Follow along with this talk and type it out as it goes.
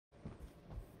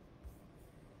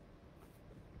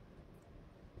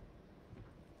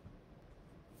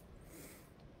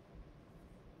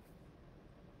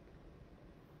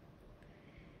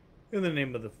In the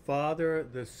name of the Father,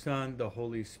 the Son, the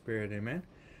Holy Spirit. Amen.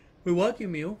 We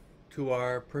welcome you to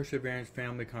our Perseverance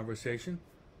Family Conversation.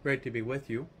 Great to be with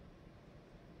you.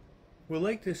 We'd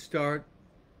like to start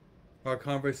our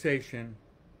conversation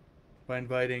by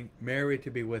inviting Mary to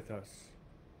be with us.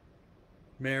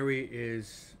 Mary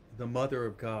is the Mother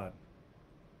of God.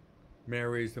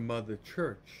 Mary is the Mother of the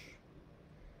Church.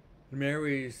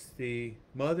 Mary is the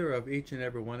mother of each and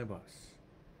every one of us.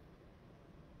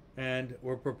 And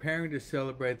we're preparing to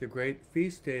celebrate the great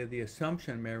feast day of the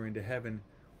Assumption of Mary into heaven,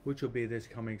 which will be this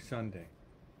coming Sunday.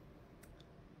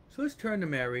 So let's turn to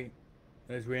Mary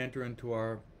as we enter into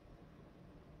our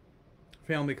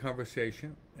family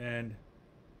conversation, and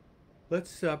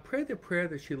let's pray the prayer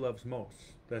that she loves most.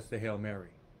 That's the Hail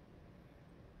Mary.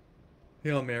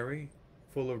 Hail Mary,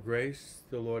 full of grace,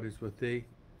 the Lord is with thee.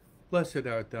 Blessed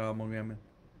art thou among women,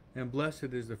 and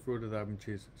blessed is the fruit of thy womb,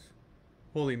 Jesus.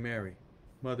 Holy Mary,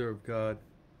 Mother of God,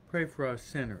 pray for us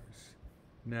sinners,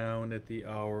 now and at the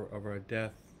hour of our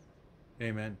death.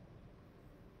 Amen.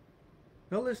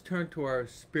 Now let's turn to our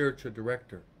spiritual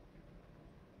director.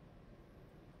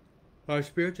 Our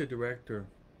spiritual director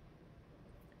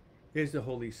is the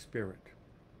Holy Spirit,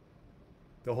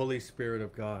 the Holy Spirit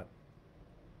of God.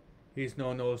 He's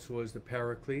known also as the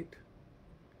Paraclete.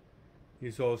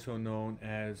 He's also known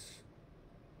as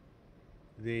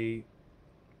the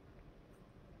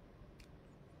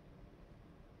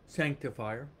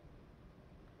Sanctifier.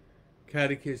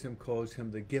 Catechism calls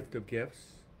him the gift of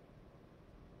gifts.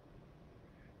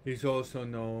 He's also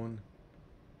known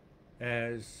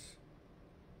as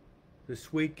the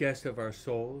sweet guest of our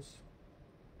souls.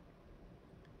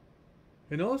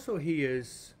 And also he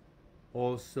is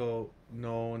also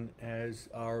known as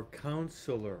our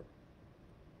counselor,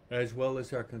 as well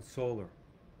as our consoler.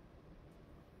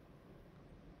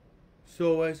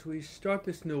 So as we start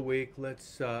this new week,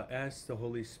 let's ask the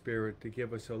Holy Spirit to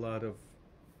give us a lot of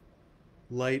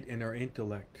light in our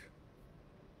intellect,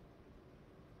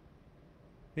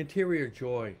 interior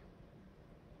joy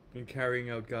in carrying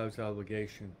out God's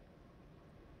obligation,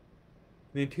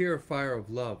 the interior fire of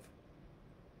love,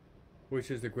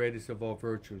 which is the greatest of all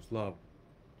virtues, love,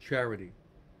 charity.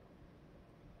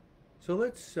 So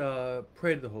let's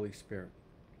pray to the Holy Spirit,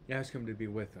 ask Him to be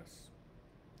with us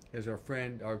as our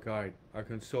friend, our guide, our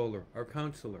consoler, our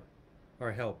counselor,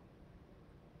 our help.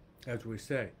 As we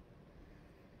say,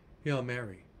 Hail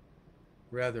Mary,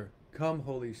 rather, come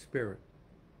Holy Spirit,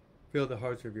 fill the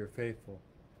hearts of your faithful,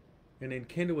 and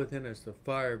enkindle within us the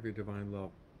fire of your divine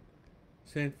love.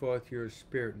 Send forth your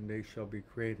Spirit, and they shall be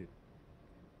created.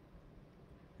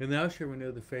 And thou shalt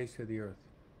renew the face of the earth.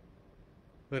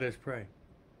 Let us pray.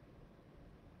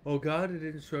 O God, that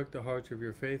instruct the hearts of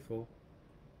your faithful,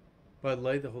 by the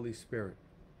light of the Holy Spirit,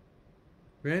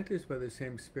 grant us by the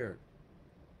same Spirit,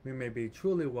 we may be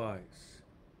truly wise,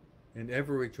 and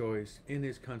ever rejoice in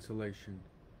His consolation,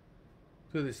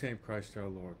 through the same Christ our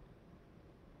Lord.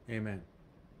 Amen.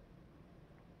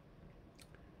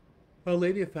 Our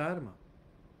Lady of Fatima,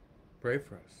 pray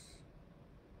for us.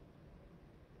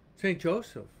 Saint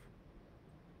Joseph,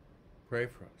 pray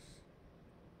for us.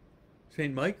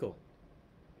 Saint Michael,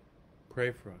 pray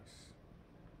for us.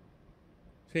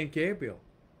 Saint Gabriel,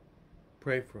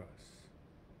 pray for us.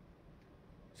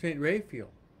 Saint Raphael,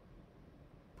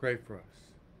 pray for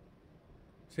us.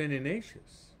 Saint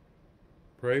Ignatius,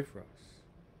 pray for us.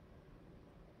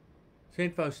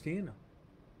 Saint Faustina,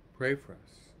 pray for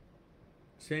us.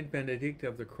 Saint Benedict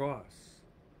of the Cross,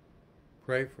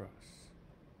 pray for us.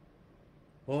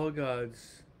 All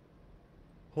God's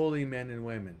holy men and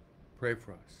women, pray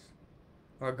for us.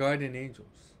 Our guardian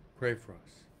angels, pray for us.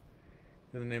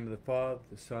 In the name of the Father,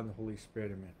 the Son, the Holy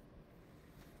Spirit,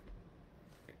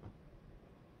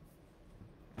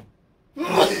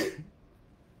 amen.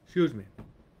 Excuse me.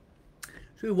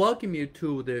 So we welcome you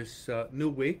to this new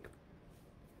week.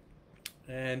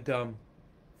 And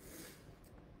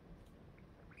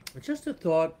just a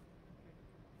thought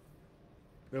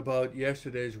about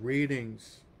yesterday's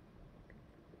readings.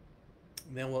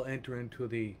 And then we'll enter into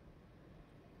the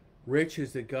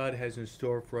riches that God has in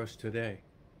store for us today.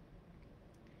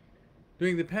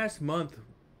 During the past month,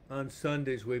 on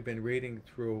Sundays, we've been reading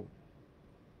through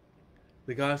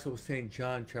the Gospel of St.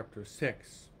 John, chapter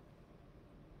 6.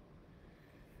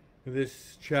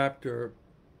 This chapter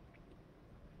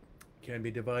can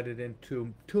be divided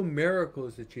into two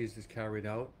miracles that Jesus carried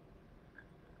out: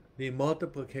 the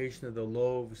multiplication of the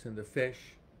loaves and the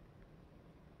fish,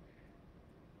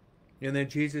 and then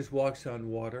Jesus walks on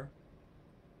water.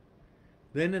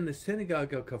 Then in the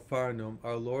synagogue of Capharnaum,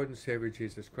 our Lord and Savior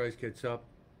Jesus Christ gets up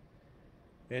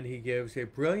and he gives a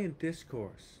brilliant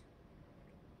discourse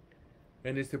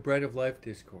And it's the bread of life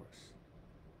discourse,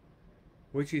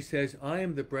 which he says, I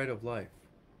am the bread of life.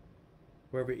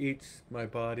 Whoever eats my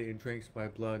body and drinks my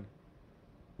blood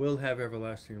will have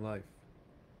everlasting life.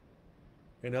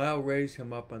 And I'll raise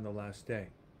him up on the last day.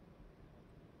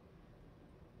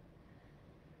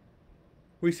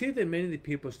 We see that many of the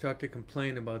people start to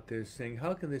complain about this, saying,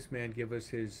 how can this man give us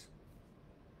his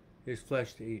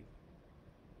flesh to eat?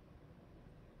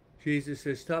 Jesus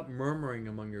says, stop murmuring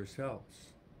among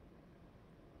yourselves.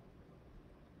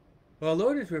 Well, our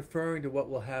Lord is referring to what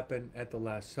will happen at the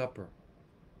Last Supper.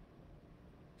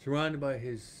 Surrounded by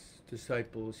his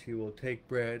disciples, he will take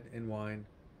bread and wine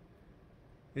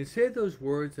and say those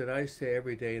words that I say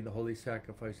every day in the holy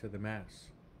sacrifice of the Mass.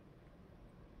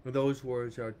 And those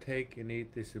words are, take and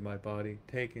eat, this is my body.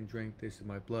 Take and drink, this is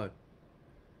my blood.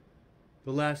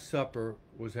 The Last Supper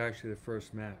was actually the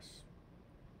first Mass.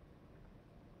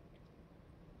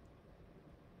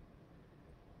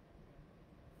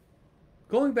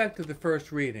 Going back to the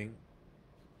first reading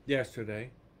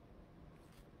yesterday,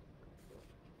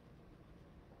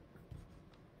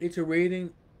 it's a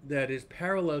reading that is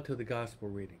parallel to the Gospel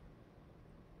reading.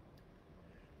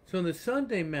 So in the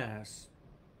Sunday Mass,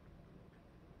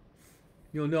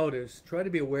 you'll notice, try to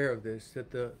be aware of this,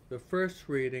 that the first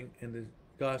reading and the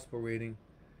Gospel reading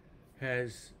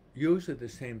has usually the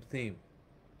same theme.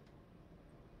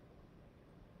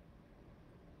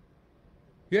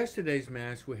 Yesterday's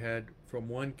Mass we had from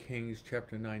 1 Kings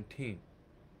chapter 19,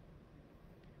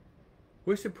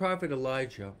 which the prophet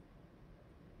Elijah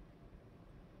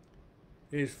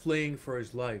is fleeing for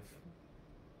his life.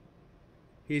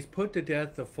 He's put to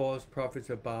death the false prophets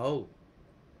of Baal.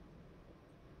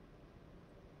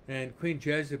 And Queen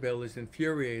Jezebel is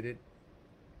infuriated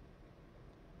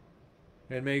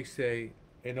and makes an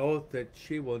oath that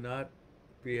she will not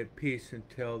be at peace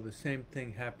until the same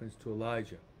thing happens to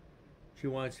Elijah. She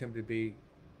wants him to be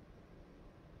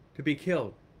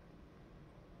killed.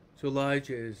 So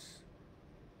Elijah is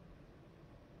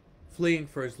fleeing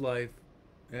for his life,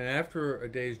 and after a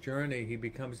day's journey he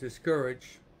becomes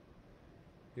discouraged.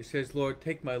 He says, Lord,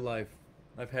 take my life.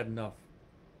 I've had enough.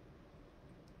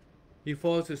 He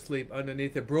falls asleep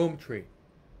underneath a broom tree.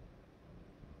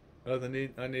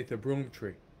 Underneath a broom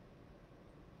tree.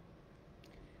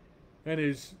 And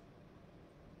his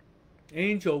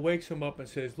angel wakes him up and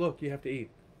says, look, you have to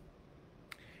eat.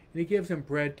 And he gives him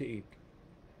bread to eat.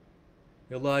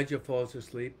 Elijah falls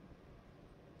asleep.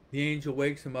 The angel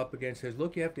wakes him up again and says,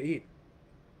 look, you have to eat.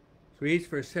 So he eats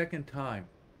for a second time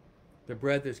the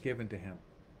bread that's given to him.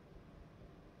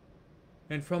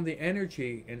 And from the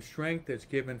energy and strength that's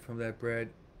given from that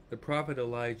bread, the prophet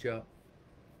Elijah,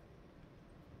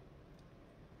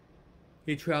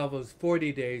 he travels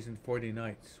 40 days and 40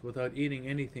 nights without eating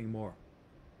anything more,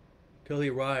 till he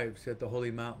arrives at the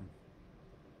holy mountain.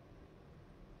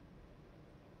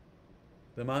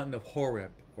 The mountain of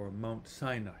Horeb, or Mount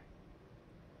Sinai,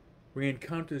 where he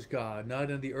encounters God, not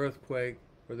in the earthquake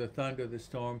or the thunder or the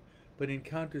storm, but he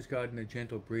encounters God in a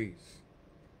gentle breeze.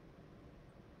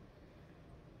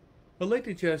 I'd like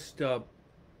to just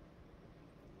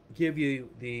give you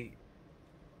the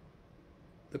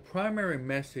primary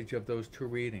message of those two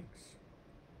readings.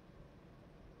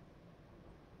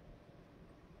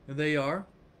 And they are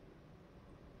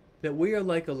that we are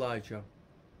like Elijah.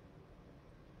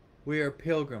 We are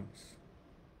pilgrims.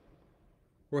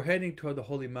 We're heading toward the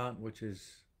holy mountain, which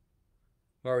is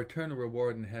our eternal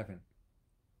reward in heaven.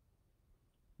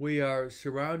 We are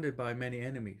surrounded by many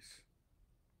enemies.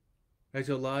 As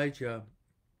Elijah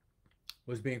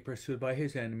was being pursued by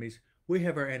his enemies, we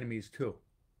have our enemies too.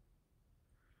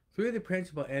 Three of the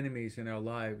principal enemies in our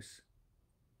lives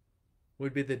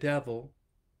would be the devil,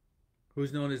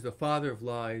 who's known as the father of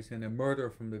lies and a murderer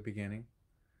from the beginning.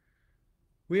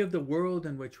 We have the world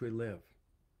in which we live.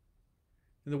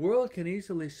 And the world can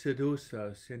easily seduce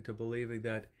us into believing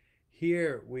that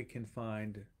here we can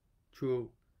find true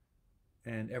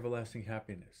and everlasting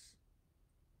happiness.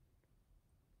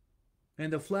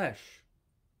 And the flesh,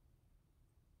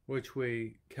 which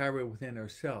we carry within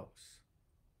ourselves,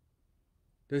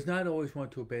 does not always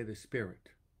want to obey the Spirit,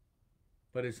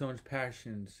 but its own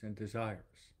passions and desires.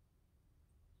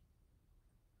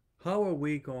 How are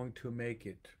we going to make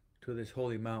it to this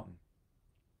holy mountain?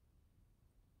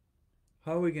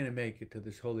 How are we going to make it to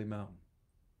this holy mountain?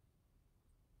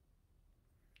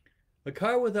 A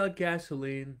car without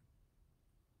gasoline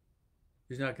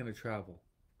is not going to travel.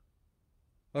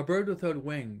 A bird without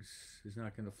wings is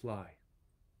not going to fly.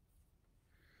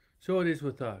 So it is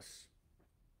with us.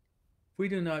 If we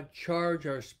do not charge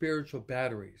our spiritual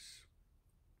batteries,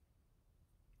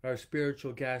 our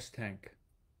spiritual gas tank,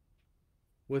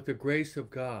 with the grace of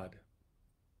God,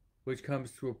 which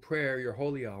comes through prayer, your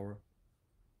holy hour,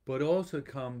 but also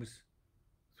comes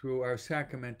through our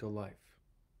sacramental life.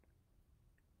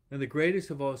 And the greatest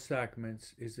of all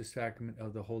sacraments is the sacrament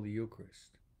of the Holy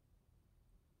Eucharist.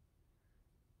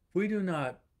 If we do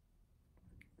not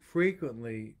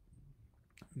frequently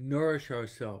nourish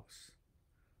ourselves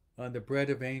on the bread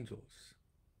of angels,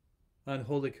 on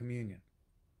Holy Communion,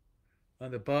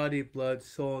 on the body, blood,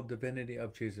 soul, and divinity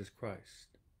of Jesus Christ,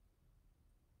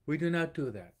 we do not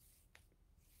do that,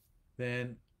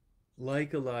 then,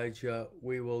 like Elijah,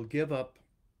 we will give up,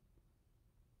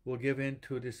 we'll give in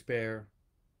to despair,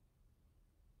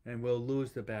 and we'll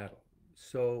lose the battle.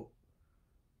 So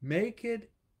make it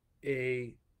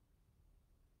a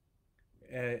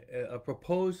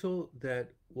proposal that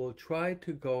will try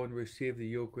to go and receive the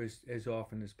Eucharist as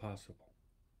often as possible,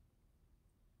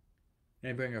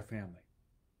 and bring our family.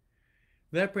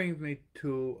 That brings me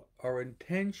to our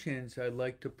intentions. I'd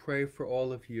like to pray for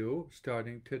all of you,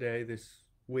 starting today, this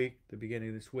week, the beginning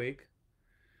of this week.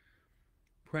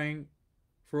 Praying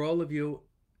for all of you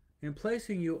and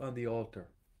placing you on the altar.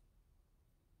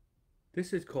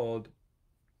 This is called,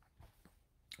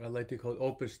 I like to call it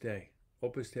Opus Dei.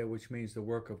 Opus Dei, which means the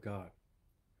work of God.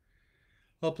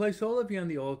 I'll place all of you on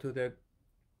the altar, that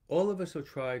all of us will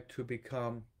try to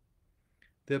become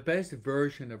the best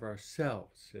version of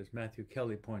ourselves, as Matthew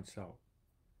Kelly points out.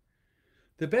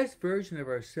 The best version of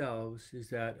ourselves is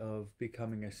that of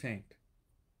becoming a saint.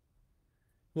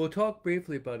 We'll talk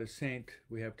briefly about a saint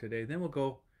we have today, then we'll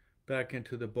go back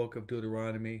into the book of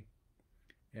Deuteronomy,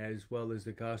 as well as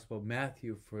the Gospel of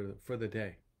Matthew for the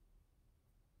day.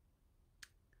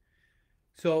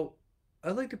 So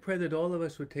I'd like to pray that all of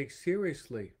us would take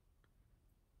seriously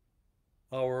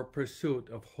our pursuit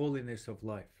of holiness of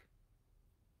life.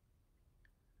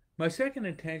 My second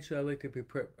intention, I'd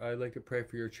like to pray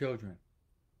for your children.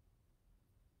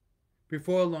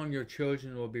 Before long, your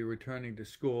children will be returning to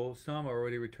school. Some are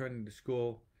already returning to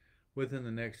school within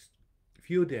the next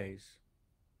few days.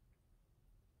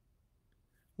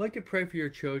 I'd like to pray for your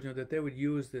children that they would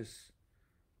use this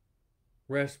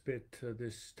respite,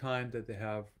 this time that they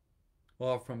have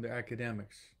off from their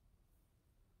academics,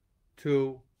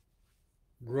 to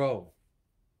grow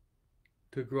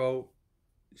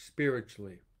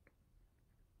spiritually.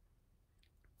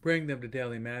 Bring them to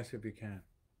daily Mass if you can.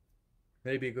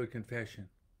 Maybe a good confession.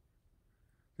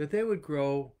 That they would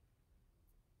grow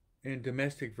in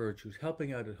domestic virtues,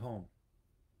 helping out at home.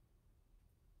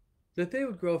 That they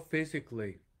would grow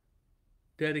physically,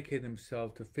 dedicate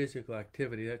themselves to physical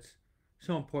activity. That's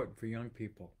so important for young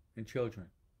people and children.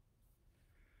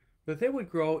 That they would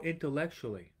grow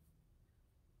intellectually.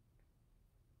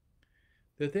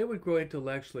 That they would grow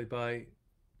intellectually by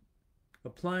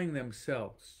applying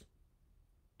themselves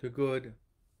to good,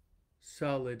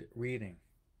 solid reading.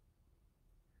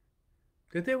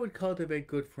 That they would cultivate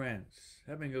good friends.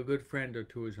 Having a good friend or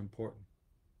two is important.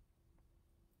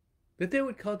 That they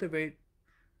would cultivate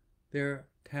their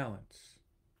talents,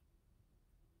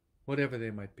 whatever they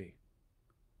might be.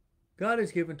 God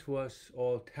has given to us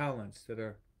all talents that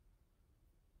are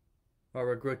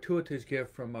a gratuitous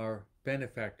gift from our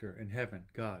benefactor in heaven,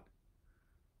 God.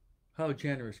 How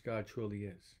generous God truly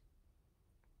is.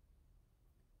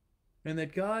 And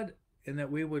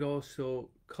that we would also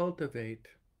cultivate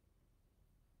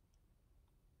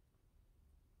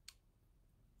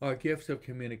our gifts of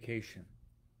communication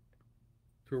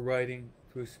through writing,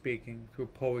 through speaking, through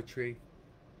poetry.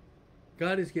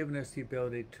 God has given us the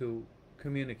ability to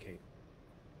communicate.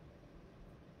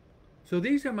 So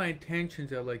these are my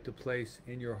intentions I'd like to place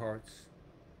in your hearts,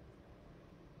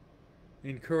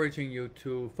 encouraging you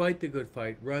to fight the good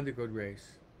fight, run the good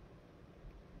race,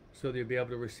 so that you'll be able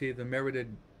to receive the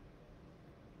merited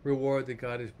reward that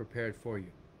God has prepared for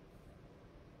you.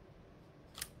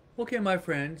 Okay, my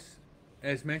friends,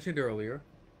 as mentioned earlier,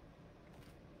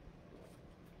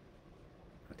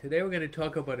 today we're going to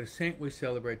talk about a saint we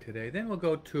celebrate today. Then we'll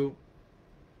go to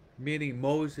meeting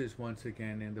Moses once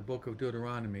again in the book of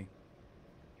Deuteronomy.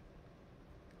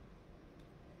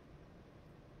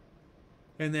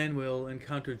 And then we'll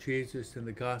encounter Jesus in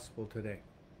the gospel today.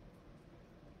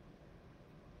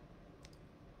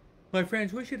 My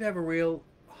friends, we should have a real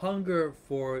hunger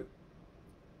for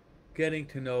getting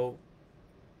to know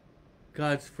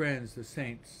God's friends, the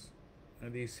saints.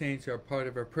 And these saints are part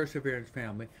of our Perseverance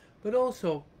family. But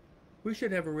also, we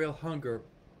should have a real hunger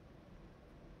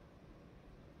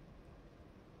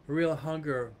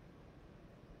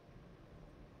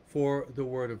for the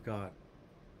Word of God.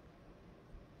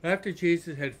 After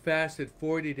Jesus had fasted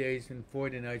 40 days and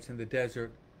 40 nights in the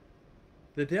desert,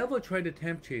 the devil tried to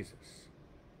tempt Jesus.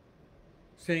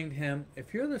 saying to him,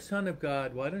 "If you're the Son of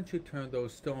God, why don't you turn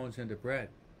those stones into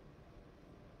bread?"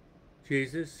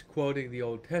 Jesus, quoting the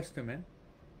Old Testament,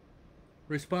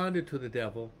 responded to the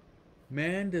devil,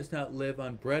 "Man does not live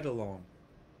on bread alone,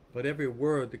 but every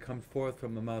word that comes forth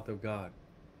from the mouth of God."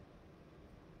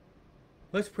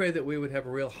 Let's pray that we would have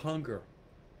a real hunger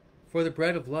for the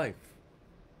bread of life,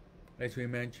 as we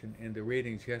mentioned in the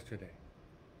readings yesterday.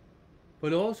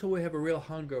 But also we have a real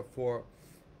hunger for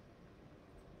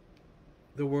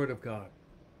the Word of God.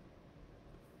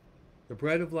 The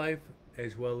bread of life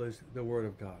as well as the Word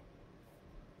of God.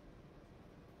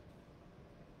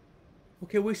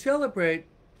 Okay, we celebrate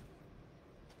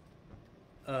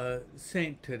a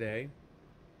saint today,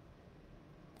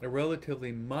 a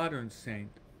relatively modern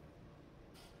saint.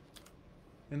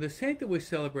 And the saint that we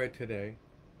celebrate today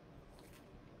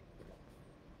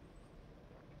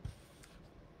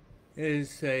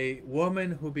is a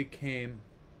woman who became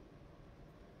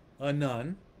a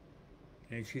nun,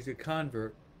 and she's a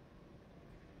convert.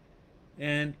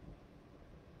 And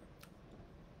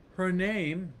her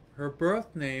name, her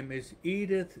birth name, is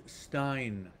Edith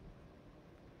Stein.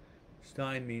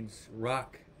 Stein means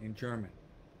rock in German.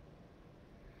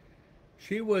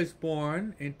 She was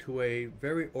born into a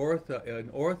very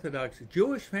Orthodox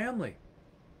Jewish family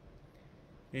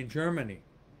in Germany.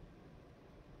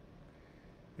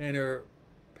 And her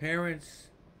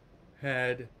parents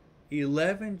had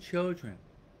 11 children.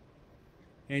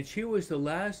 And she was the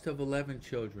last of 11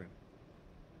 children.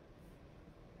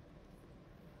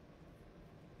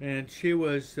 And she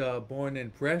was born in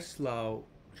Breslau,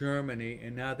 Germany,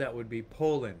 and now that would be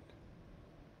Poland.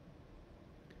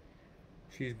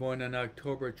 She's born on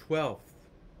October 12th,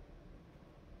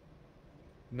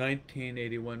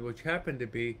 1981, which happened to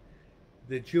be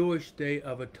the Jewish Day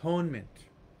of Atonement.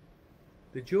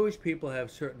 The Jewish people have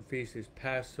certain feasts as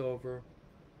Passover,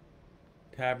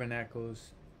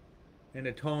 Tabernacles, and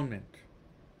Atonement,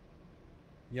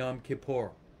 Yom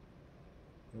Kippur,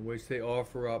 in which they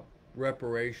offer up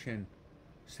reparation,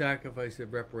 sacrifice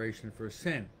of reparation for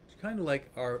sin. It's kind of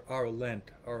like our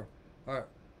Lent, our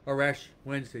Ash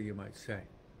Wednesday, you might say.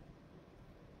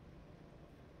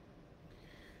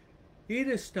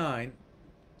 Edith Stein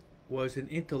was an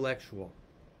intellectual.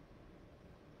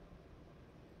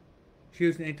 She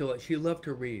was an intellect. She loved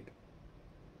to read.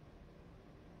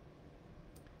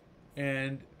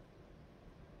 And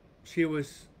she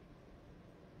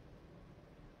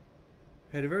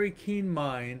had a very keen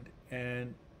mind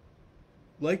and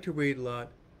liked to read a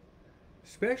lot,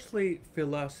 especially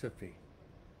philosophy.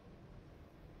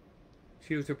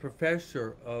 She was a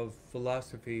professor of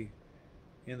philosophy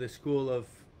in the School of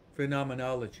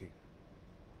Phenomenology.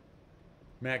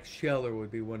 Max Scheler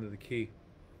would be one of the key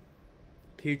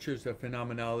teachers of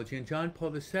phenomenology, and John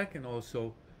Paul II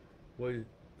also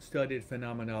studied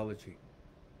phenomenology.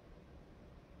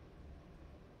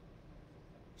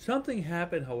 Something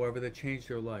happened, however, that changed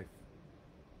her life.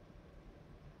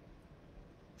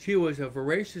 She was a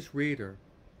voracious reader,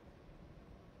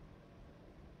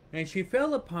 and she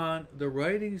fell upon the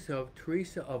writings of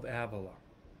Teresa of Avila.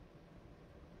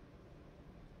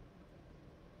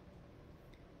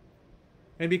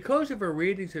 And because of her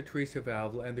readings of Teresa of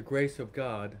Avila and the grace of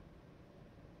God,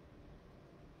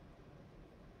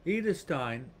 Edith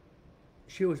Stein,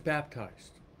 she was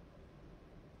baptized.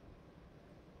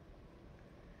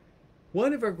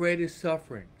 One of her greatest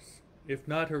sufferings, if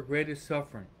not her greatest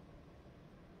suffering,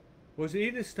 was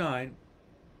Edith Stein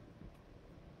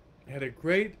had a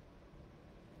great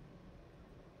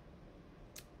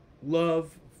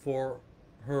love for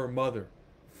her mother.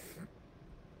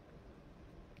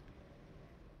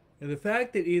 And the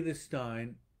fact that Edith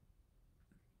Stein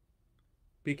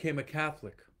became a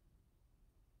Catholic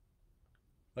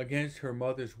against her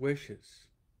mother's wishes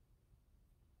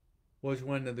was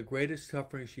one of the greatest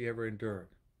sufferings she ever endured.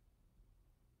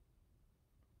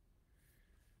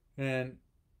 And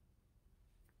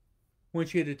when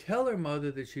she had to tell her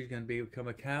mother that she's going to become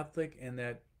a Catholic, and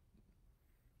that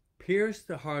pierced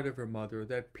the heart of her mother,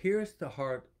 that pierced the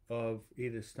heart of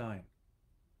Edith Stein.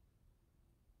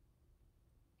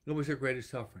 It was her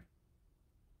greatest suffering.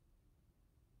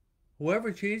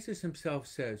 Whoever, Jesus himself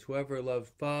says, whoever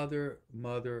loves father,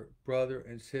 mother, brother,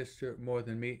 and sister more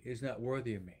than me is not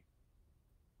worthy of me.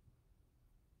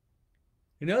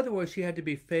 In other words, she had to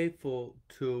be faithful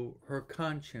to her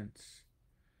conscience.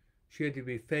 She had to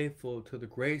be faithful to the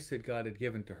grace that God had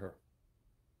given to her.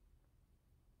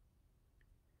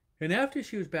 And after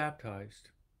she was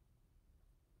baptized,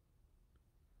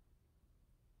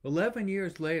 11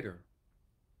 years later,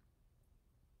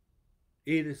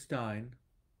 Edith Stein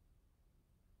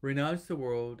renounced the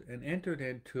world and entered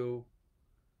into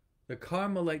the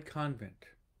Carmelite convent.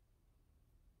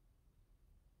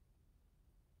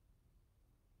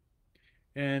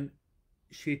 And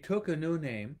she took a new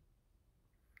name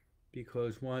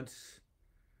because once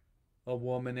a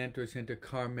woman enters into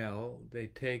Carmel, they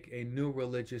take a new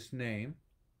religious name.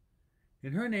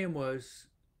 And her name was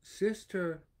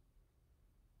Sister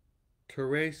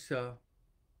Teresa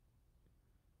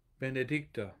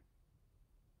Benedicta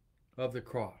of the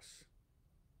Cross.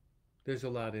 There's a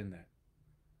lot in that.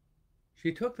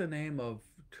 She took the name of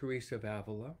Teresa of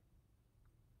Avila.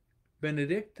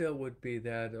 Benedicta would be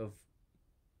that of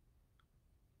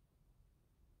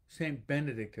Saint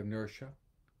Benedict of Nursia.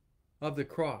 Of the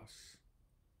Cross,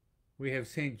 we have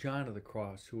Saint John of the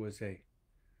Cross, who was a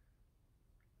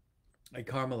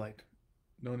Carmelite,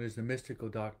 known as the mystical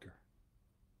doctor.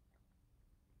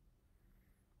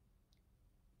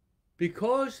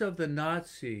 Because of the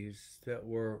Nazis that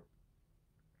were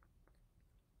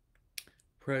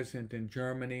present in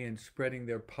Germany and spreading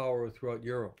their power throughout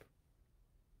Europe,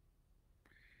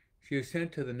 she was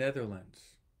sent to the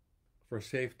Netherlands for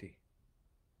safety.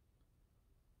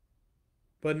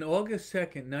 But on August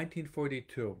 2nd,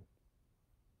 1942,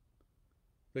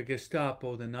 the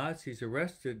Gestapo, the Nazis,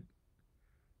 arrested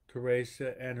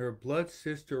Teresa and her blood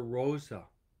sister Rosa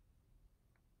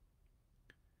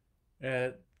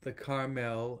at the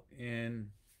Carmel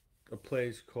in a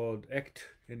place called Echt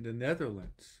in the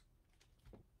Netherlands.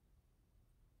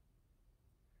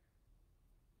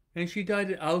 And she died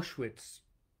at Auschwitz.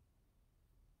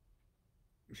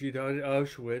 She died at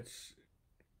Auschwitz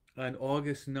on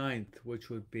August 9th, which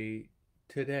would be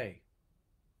today.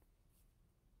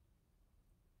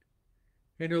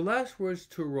 And her last words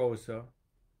to Rosa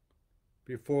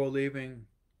before leaving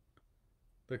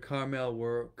the Carmel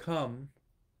were, "Come,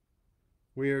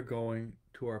 we are going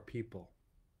to our people."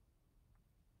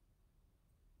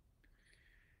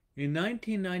 In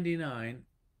 1999,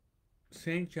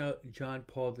 St. John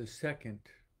Paul II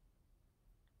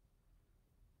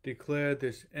declared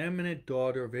this eminent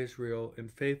daughter of Israel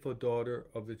and faithful daughter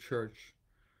of the Church.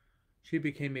 She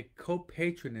became a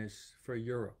co-patroness for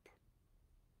Europe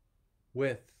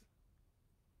with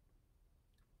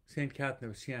St.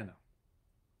 Catherine of Siena.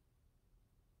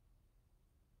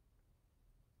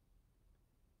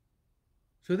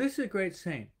 So this is a great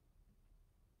saint.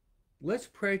 Let's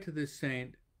pray to this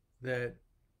saint that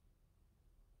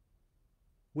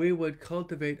we would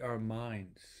cultivate our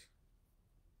minds,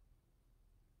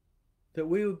 that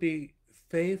we would be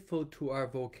faithful to our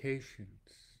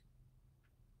vocations,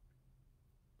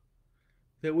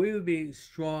 that we would be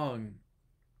strong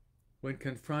when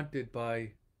confronted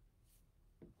by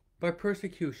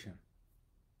persecution.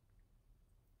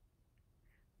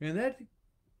 And that,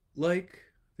 like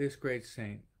this great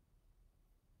saint,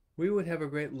 we would have a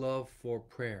great love for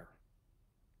prayer,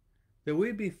 that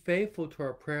we'd be faithful to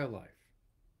our prayer life.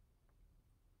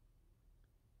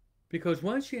 Because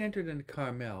once she entered into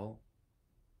Carmel,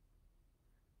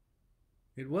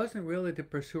 it wasn't really to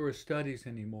pursue her studies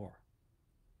anymore.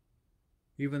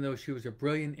 Even though she was a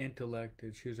brilliant intellect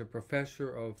and she was a professor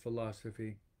of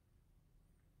philosophy,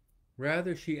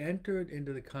 rather she entered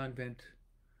into the convent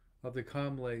of the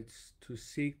Carmelites to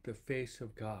seek the face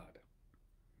of God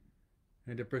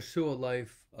and to pursue a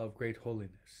life of great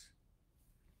holiness,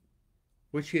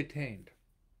 which she attained.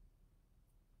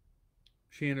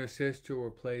 She and her sister were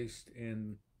placed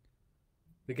in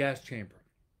the gas chamber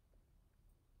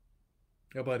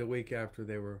about a week after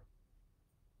they were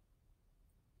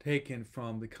taken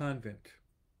from the convent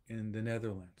in the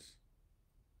Netherlands.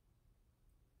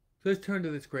 So let's turn to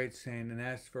this great saint and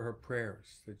ask for her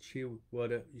prayers, that she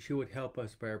would help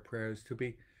us by her prayers to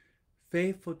be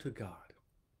faithful to God,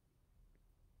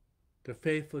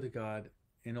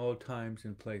 in all times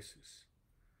and places,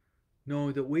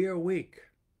 knowing that we are weak,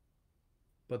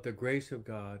 but the grace of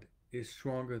God is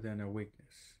stronger than our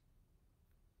weakness.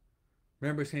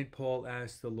 Remember, St. Paul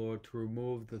asked the Lord to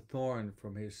remove the thorn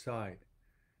from his side.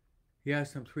 He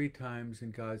asked him 3 times,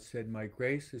 and God said, "My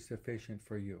grace is sufficient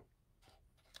for you."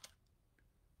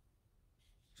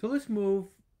 So let's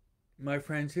move, my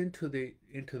friends, into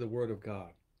the Word of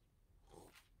God.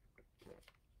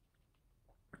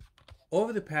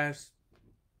 Over the past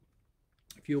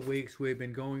few weeks, we've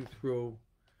been going through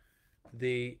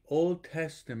the Old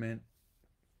Testament.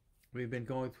 We've been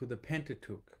going through the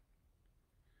Pentateuch,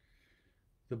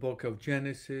 the book of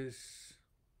Genesis,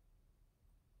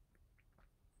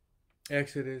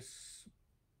 Exodus,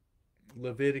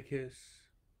 Leviticus,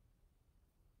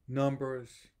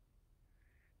 Numbers,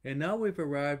 and now we've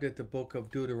arrived at the book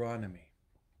of Deuteronomy.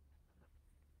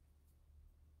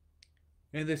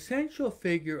 And the central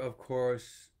figure, of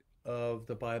course, of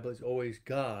the Bible is always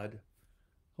God.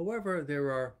 However,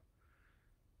 there are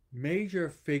major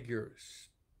figures.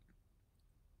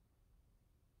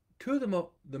 Two of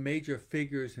the major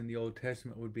figures in the Old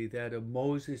Testament would be that of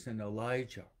Moses and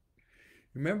Elijah.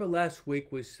 Remember last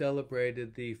week we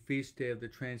celebrated the feast day of the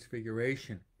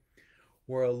Transfiguration,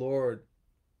 where our Lord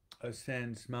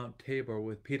ascends Mount Tabor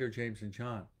with Peter, James, and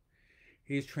John.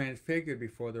 He's transfigured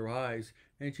before their eyes,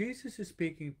 and Jesus is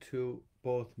speaking to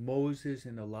both Moses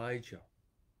and Elijah.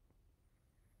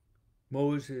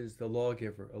 Moses, the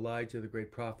lawgiver, Elijah, the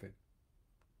great prophet.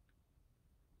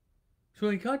 So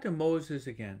we come to Moses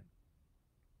again.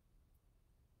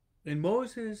 And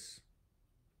Moses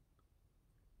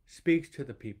speaks to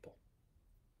the people.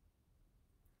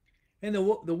 And the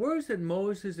words that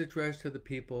Moses addressed to the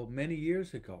people many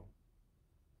years ago,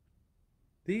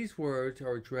 these words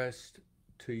are addressed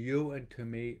to you and to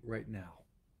me right now.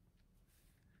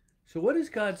 So what is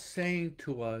God saying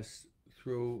to us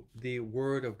through the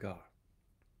Word of God?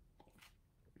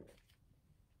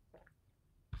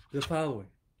 The following.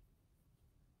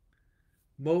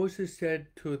 Moses said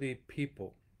to the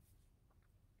people,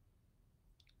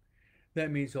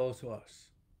 that means also us.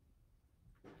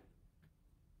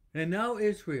 And now,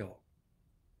 Israel,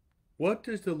 what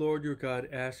does the Lord your God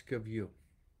ask of you?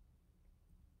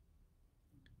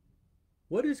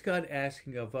 What is God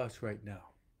asking of us right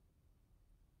now?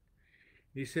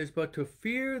 He says, but to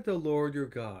fear the Lord your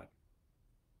God.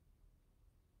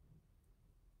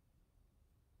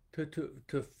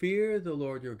 To fear the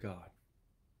Lord your God.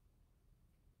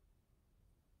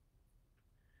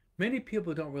 Many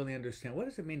people don't really understand. What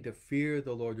does it mean to fear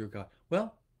the Lord your God?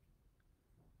 Well,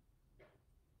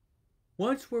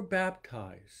 once we're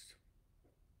baptized,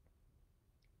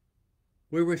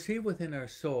 we receive within our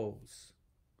souls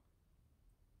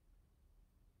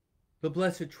the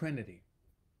Blessed Trinity,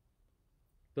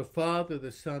 the Father,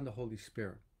 the Son, the Holy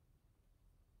Spirit.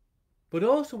 But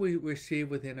also we receive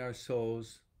within our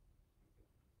souls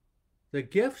the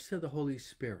gifts of the Holy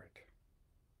Spirit.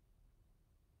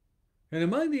 And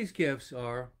among these gifts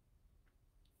are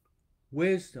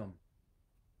wisdom,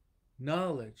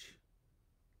 knowledge,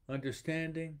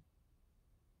 understanding,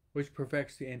 which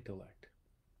perfects the intellect,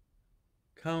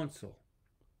 counsel,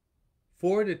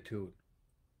 fortitude,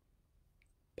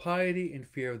 piety, and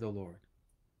fear of the Lord,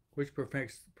 which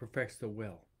perfects the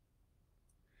will.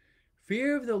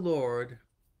 Fear of the Lord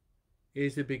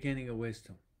is the beginning of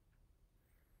wisdom.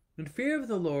 And fear of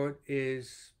the Lord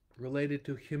is related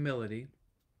to humility.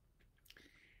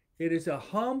 It is a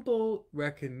humble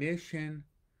recognition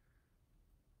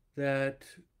that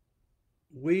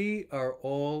we are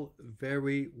all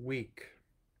very weak.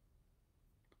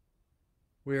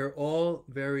 We are all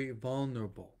very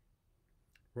vulnerable.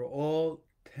 We're all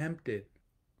tempted.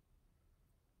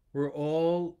 We're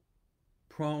all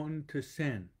prone to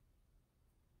sin.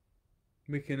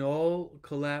 We can all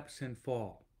collapse and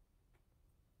fall.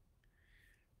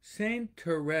 Saint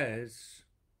Therese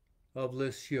of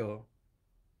Lisieux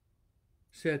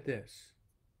said this: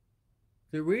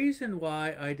 the reason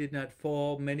why I did not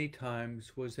fall many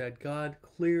times was that God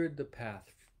cleared the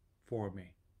path for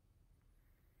me.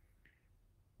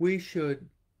 We should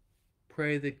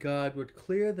pray that God would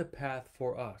clear the path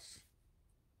for us.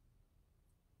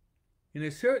 In a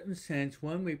certain sense,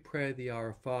 when we pray the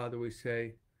Our Father, we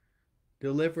say,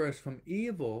 deliver us from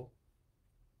evil,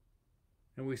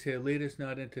 and we say, lead us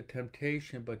not into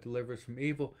temptation, but deliver us from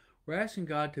evil. We're asking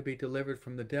God to be delivered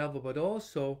from the devil, but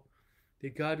also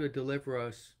that God would deliver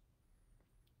us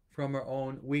from our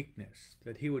own weakness,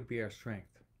 that He would be our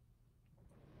strength.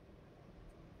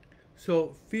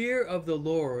 So fear of the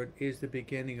Lord is the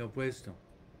beginning of wisdom.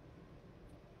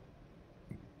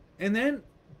 And then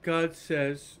God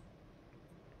says,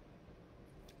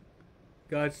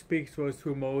 God speaks to us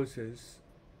through Moses,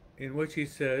 in which He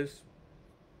says,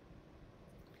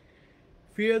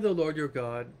 fear the Lord your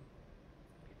God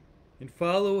and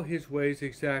follow His ways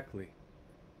exactly.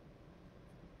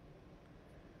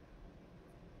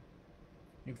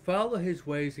 And follow His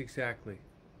ways exactly.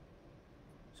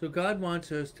 So God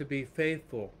wants us to be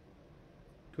faithful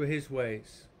to His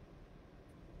ways.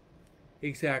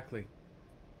 Exactly.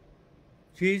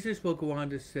 Jesus will go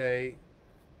on to say,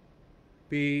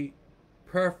 be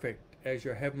perfect as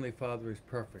your Heavenly Father is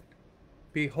perfect.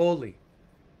 Be holy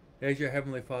as your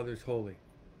Heavenly Father is holy.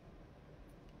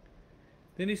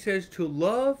 Then He says to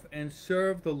love and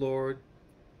serve the Lord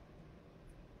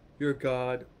your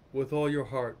God with all your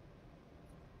heart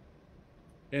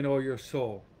and all your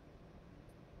soul.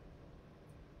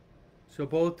 So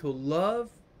both to love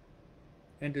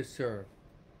and to serve.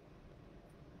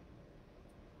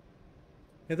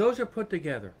 And those are put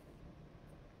together.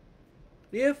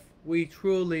 If we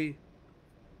truly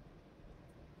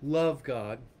love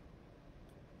God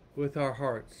with our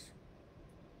hearts,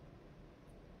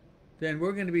 then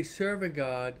we're going to be serving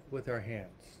God with our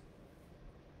hands.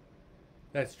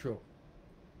 That's true.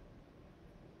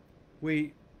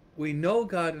 We know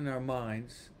God in our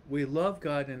minds, we love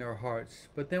God in our hearts,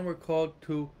 but then we're called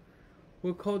to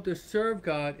serve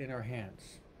God in our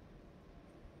hands.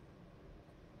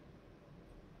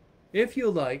 If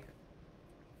you like,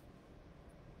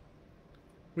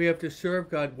 we have to serve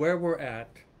God where we're at,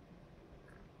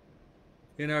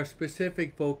 in our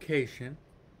specific vocation,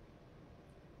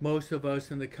 most of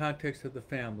us in the context of the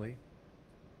family.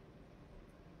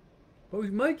 But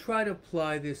we might try to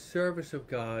apply this service of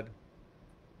God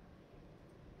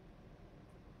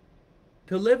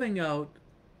to living out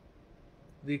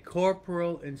the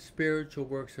corporal and spiritual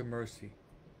works of mercy.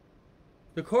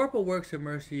 The corporal works of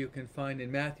mercy you can find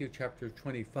in Matthew chapter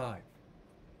 25.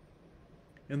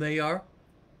 And they are,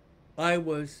 I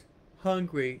was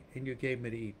hungry and you gave me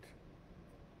to eat.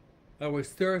 I was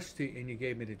thirsty and you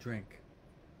gave me to drink.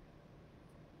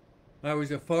 I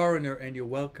was a foreigner and you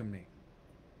welcomed me.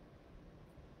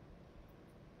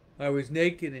 I was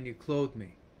naked and you clothed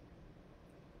me.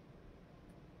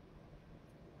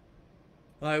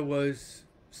 I was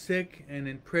sick and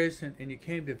in prison and you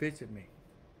came to visit me.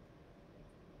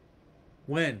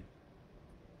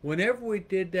 Whenever we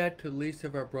did that to the least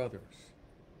of our brothers,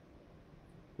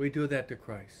 we do that to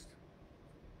Christ.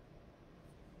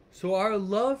 So our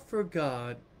love for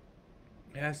God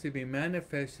has to be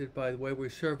manifested by the way we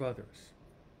serve others.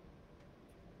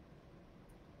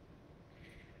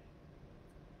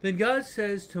 Then God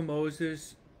says to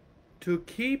Moses to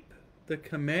keep the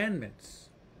commandments.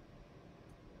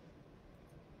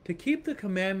 To keep the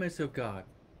commandments of God.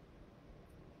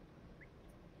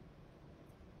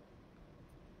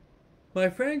 My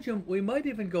friends, we might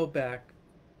even go back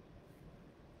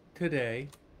today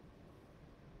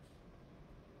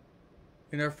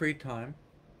in our free time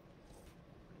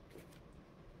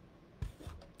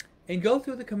and go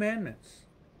through the commandments.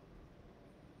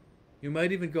 You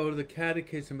might even go to the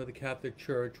Catechism of the Catholic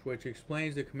Church, which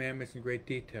explains the commandments in great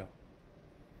detail.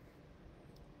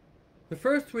 The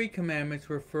first 3 commandments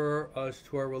refer us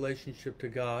to our relationship to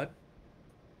God,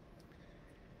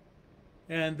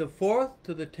 and the 4th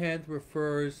to the 10th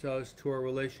refers us to our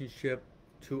relationship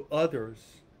to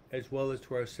others as well as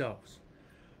to ourselves.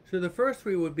 So the first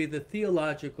 3 would be the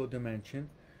theological dimension,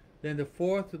 then the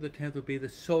 4th to the 10th would be the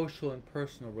social and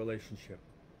personal relationship.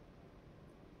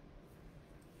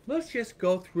 Let's just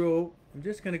go through, I'm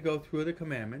just going to go through the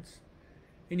commandments,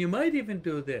 and you might even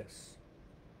do this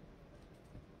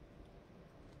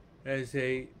as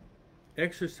a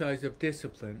exercise of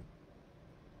discipline.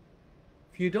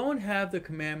 If you don't have the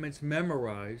commandments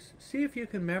memorized, see if you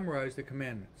can memorize the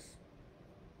commandments.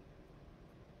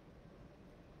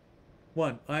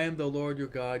 1. I am the Lord your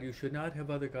God. You should not have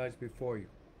other gods before you.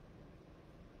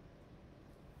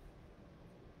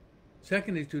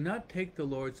 2nd is, do not take the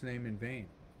Lord's name in vain.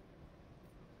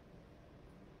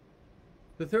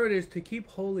 The 3rd is to keep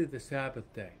holy the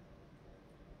Sabbath day.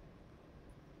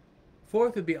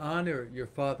 4th would be honor your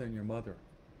father and your mother.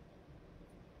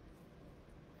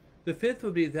 The 5th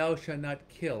would be thou shalt not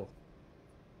kill.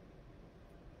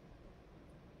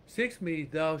 6th would be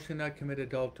thou shalt not commit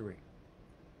adultery.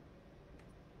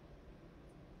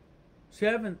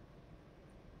 7th,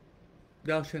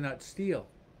 thou shalt not steal.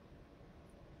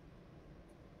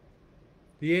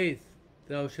 The 8th,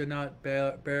 thou shalt not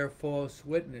bear false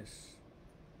witness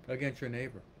against your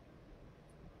neighbor.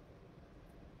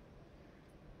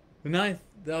 The 9th,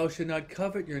 thou shalt not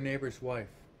covet your neighbor's wife.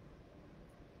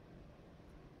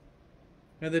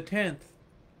 And the 10th,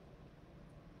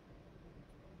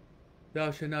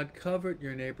 thou shalt not covet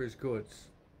your neighbor's goods.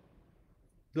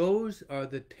 Those are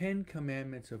the 10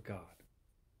 commandments of God.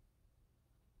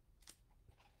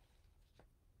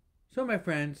 So, my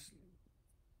friends,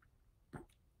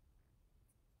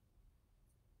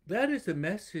 that is the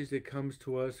message that comes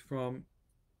to us from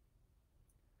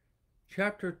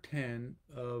chapter 10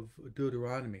 of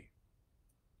Deuteronomy.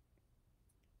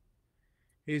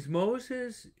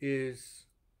 Moses is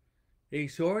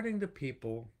exhorting the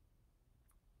people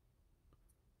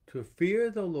to fear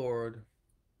the Lord,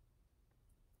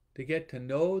 to get to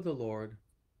know the Lord,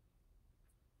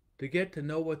 to get to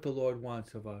know what the Lord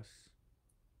wants of us,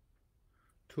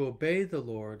 to obey the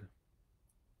Lord,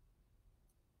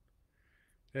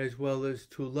 as well as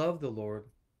to love the Lord.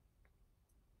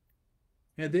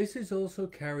 And this is also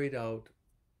carried out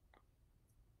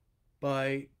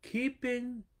by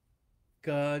keeping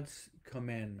God's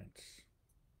commandments.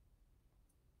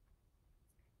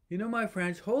 You know, my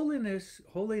friends, holiness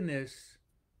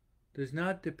does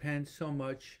not depend so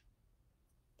much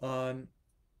on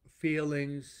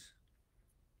feelings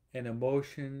and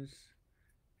emotions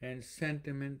and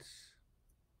sentiments,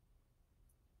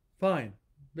 fine,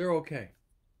 they're okay.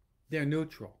 They're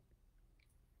neutral.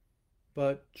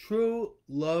 But true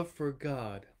love for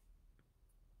God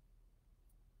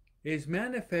is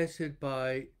manifested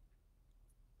by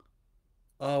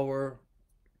our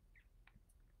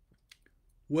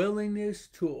willingness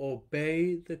to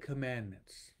obey the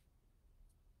commandments.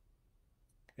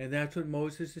 And that's what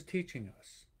Moses is teaching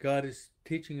us. God is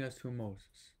teaching us through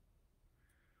Moses.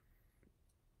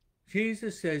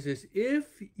 Jesus says this, if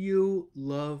you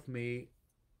love me,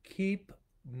 keep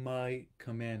my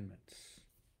commandments.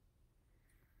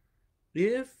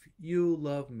 If you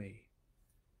love me,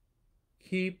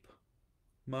 keep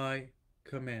my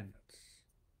commandments.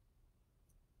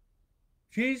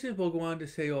 Jesus will go on to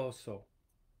say also,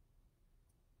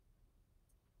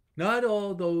 not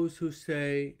all those who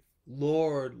say,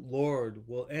 Lord, Lord,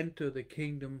 will enter the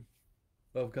kingdom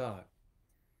of God,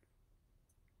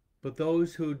 but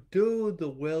those who do the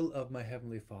will of my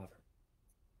heavenly Father.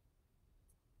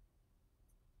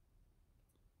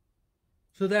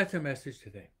 So that's our message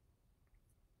today.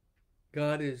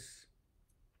 God is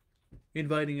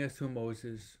inviting us through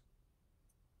Moses.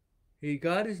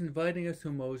 God is inviting us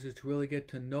through Moses to really get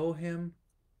to know him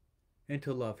and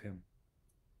to love him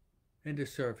and to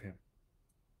serve him.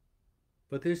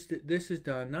 But this is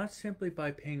done not simply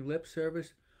by paying lip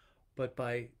service, but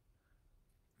by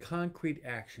concrete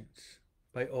actions,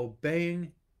 by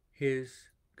obeying his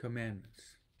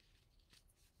commandments.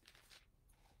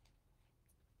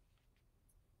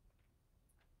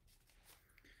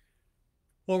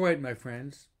 All right, my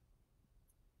friends.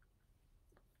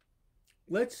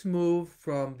 Let's move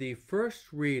from the first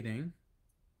reading,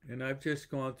 and I've just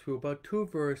gone through about 2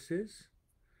 verses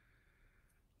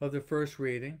of the first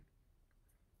reading.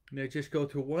 And I just go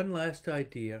through one last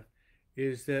idea,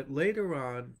 is that later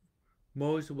on,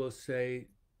 Moses will say,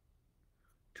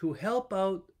 to help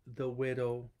out the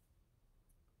widow,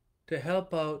 to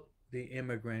help out the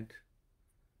immigrant.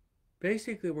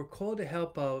 Basically, we're called to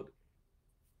help out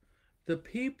the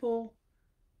people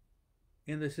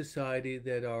in the society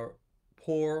that are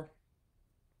poor,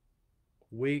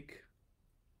 weak,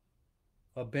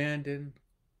 abandoned,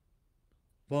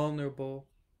 vulnerable,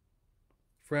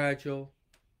 fragile,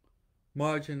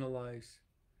 marginalized.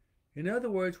 In other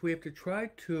words, we have to try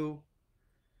to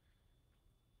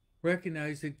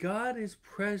recognize that God is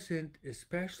present,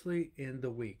 especially in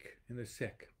the weak, in the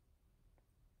sick.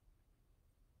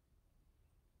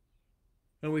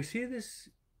 And we see this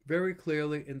very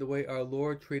clearly in the way our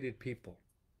Lord treated people.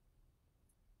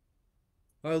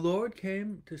 Our Lord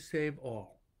came to save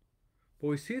all. But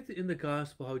we see in the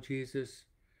gospel how Jesus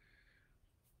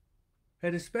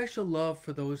had a special love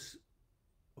for those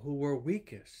who were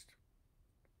weakest.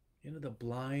 You know, the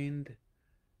blind,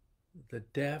 the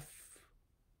deaf,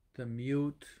 the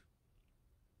mute,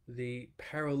 the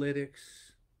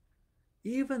paralytics,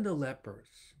 even the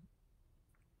lepers.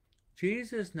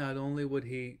 Jesus, not only would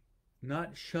he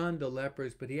not shun the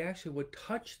lepers, but he actually would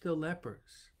touch the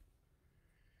lepers.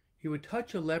 He would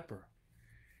touch a leper.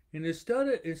 And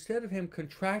instead of him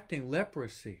contracting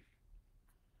leprosy,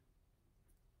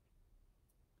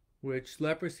 which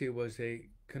leprosy was a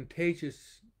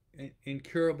contagious,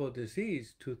 incurable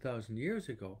disease 2,000 years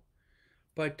ago,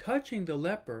 by touching the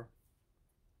leper,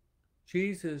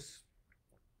 Jesus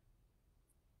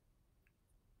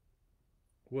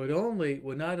would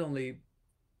not only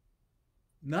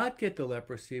not get the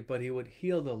leprosy, but he would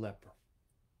heal the leper.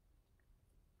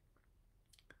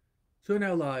 So in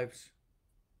our lives,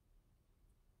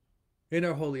 in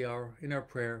our holy hour, in our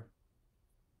prayer,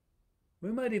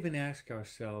 we might even ask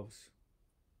ourselves,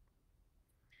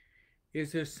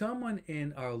 is there someone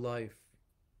in our life,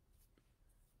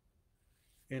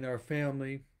 in our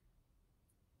family,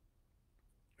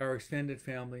 our extended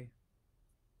family,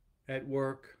 at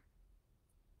work,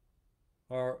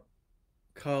 our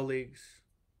colleagues,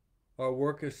 our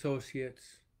work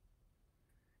associates,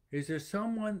 is there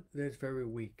someone that's very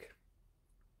weak?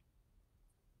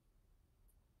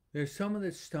 There's someone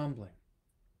that's stumbling,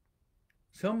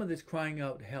 someone that's crying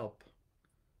out help.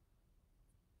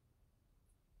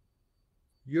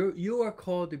 You are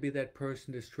called to be that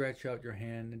person to stretch out your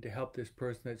hand and to help this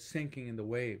person that's sinking in the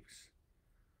waves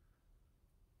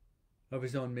of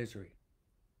his own misery.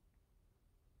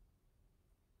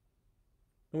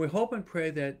 And we hope and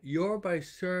pray that by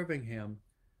serving him,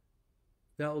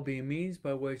 that will be a means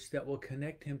by which that will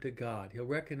connect him to God. He'll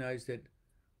recognize that,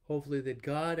 hopefully, that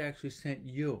God actually sent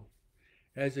you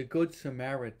as a good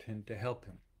Samaritan to help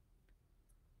him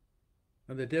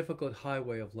on the difficult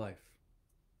highway of life.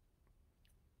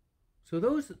 So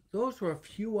those are a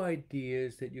few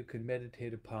ideas that you can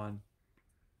meditate upon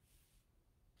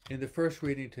in the first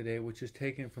reading today, which is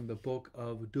taken from the book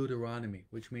of Deuteronomy,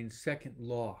 which means second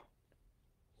law.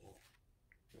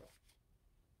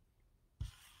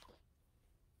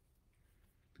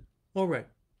 All right.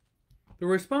 The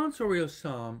responsorial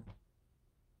psalm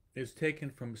is taken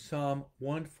from Psalm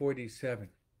 147.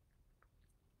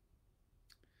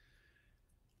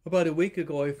 About a week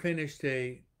ago, I finished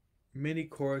a mini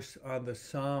course on the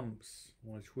Psalms,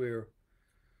 which we're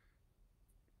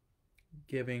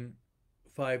giving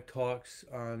 5 talks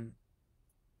on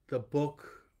the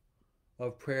book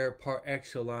of prayer par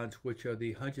excellence, which are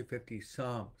the 150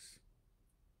 Psalms.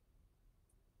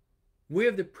 We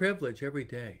have the privilege every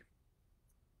day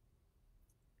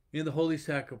in the holy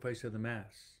sacrifice of the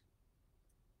Mass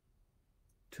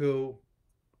to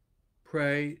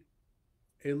pray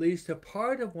at least a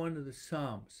part of one of the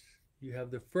Psalms. You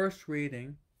have the first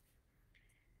reading,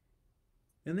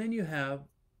 and then you have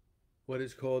what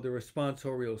is called the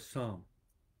responsorial psalm.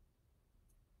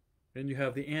 Then you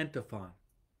have the antiphon.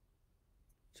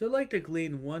 So I'd like to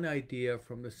glean one idea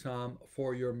from the psalm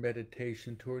for your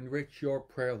meditation to enrich your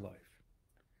prayer life.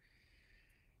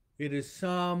 It is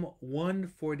Psalm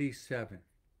 147.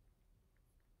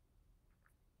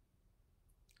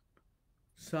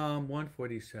 Psalm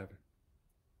 147.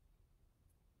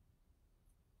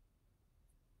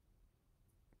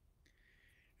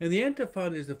 And the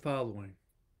antiphon is the following.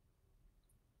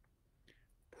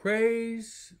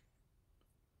 Praise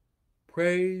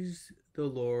the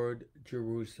Lord,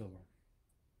 Jerusalem.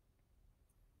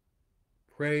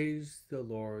 Praise the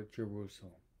Lord,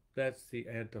 Jerusalem. That's the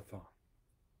antiphon.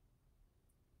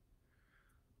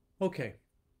 Okay.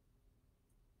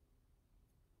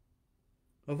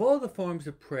 Of all the forms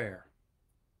of prayer,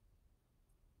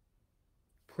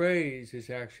 praise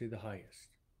is actually the highest.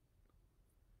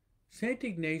 St.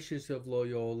 Ignatius of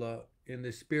Loyola, in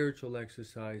the spiritual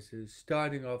exercises,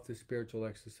 starting off the spiritual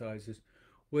exercises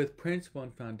with principle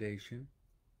and foundation,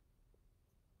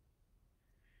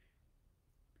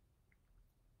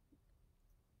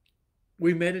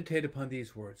 we meditate upon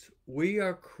these words. We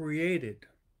are created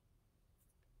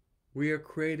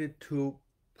to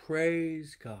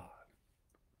praise God,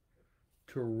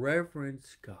 to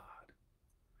reverence God,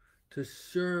 to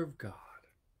serve God,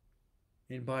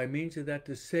 and by means of that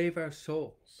to save our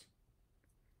souls.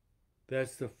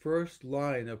 That's the first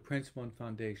line of principle and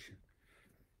foundation,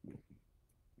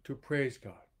 to praise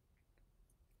God.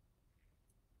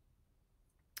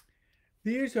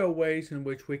 These are ways in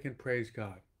which we can praise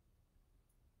God.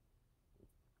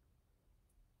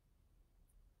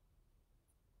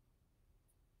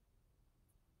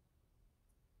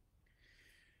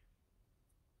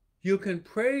 You can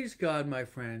praise God, my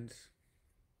friends,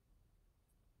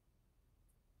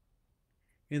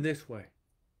 in this way,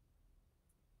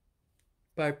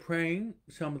 by praying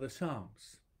some of the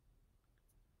Psalms.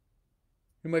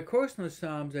 In my course on the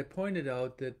Psalms, I pointed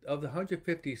out that of the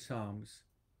 150 Psalms,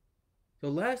 the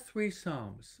last 3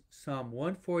 Psalms, Psalm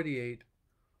 148,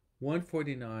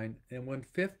 149, and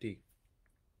 150,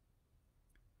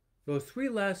 those 3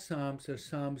 last Psalms are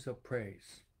Psalms of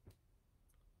praise.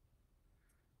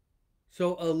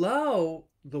 So allow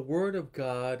the Word of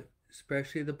God,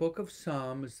 especially the book of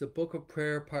Psalms, the book of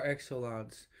prayer par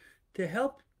excellence, to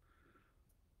help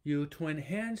you to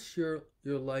enhance your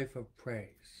life of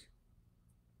praise.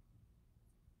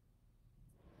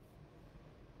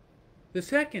 The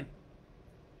second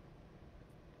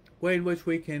way in which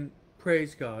we can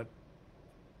praise God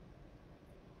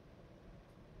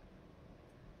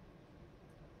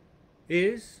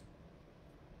is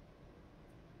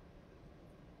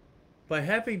by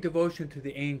having devotion to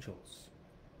the angels.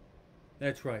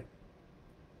 That's right.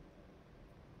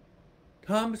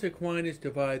 Thomas Aquinas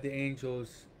divided the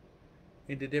angels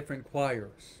into different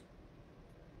choirs.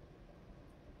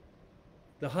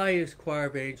 The highest choir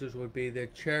of angels would be the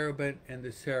cherubim and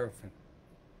the seraphim.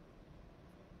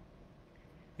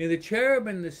 In the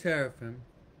cherubim and the seraphim,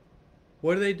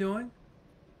 what are they doing?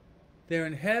 They're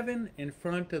in heaven in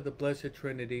front of the Blessed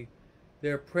Trinity.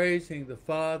 They're praising the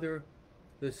Father,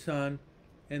 the Son,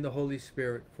 and the Holy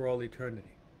Spirit for all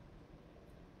eternity.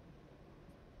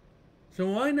 So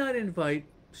why not invite,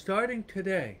 starting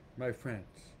today, my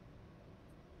friends,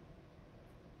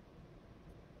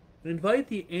 invite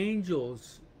the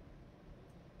angels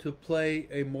to play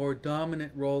a more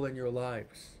dominant role in your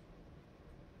lives.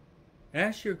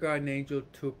 Ask your guardian angel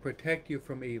to protect you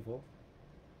from evil,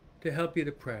 to help you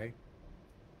to pray.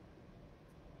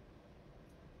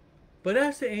 But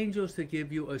ask the angels to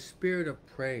give you a spirit of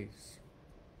praise.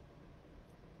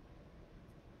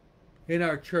 In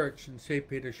our church in St.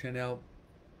 Peter Chanel,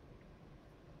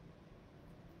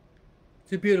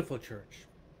 It's a beautiful church.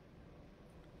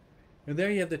 And there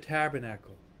you have the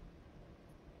tabernacle.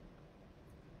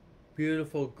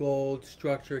 Beautiful gold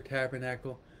structure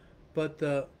tabernacle. But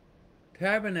the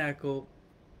tabernacle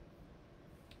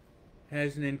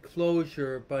has an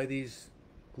enclosure by these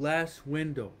glass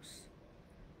windows.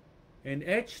 And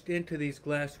etched into these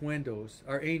glass windows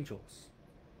are angels.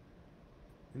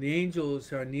 And the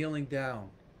angels are kneeling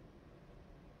down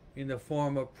in the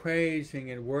form of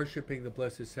praising and worshiping the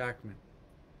Blessed Sacrament.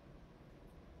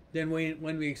 Then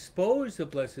when we expose the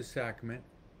Blessed Sacrament,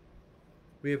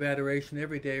 we have adoration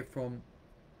every day from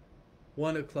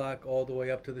 1 o'clock all the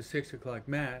way up to the 6 o'clock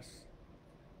Mass.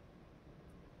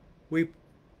 We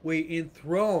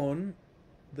enthrone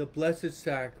the Blessed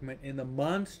Sacrament in the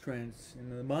monstrance.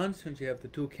 In the monstrance you have the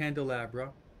two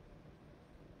candelabra.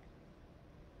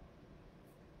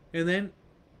 And then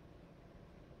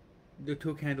the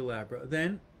two candelabra.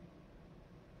 Then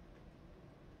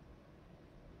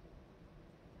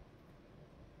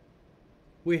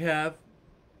we have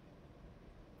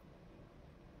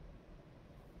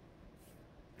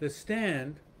the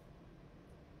stand.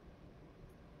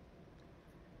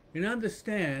 And on the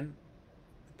stand,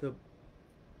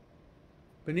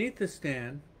 beneath the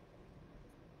stand,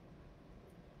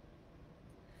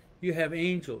 you have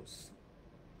angels.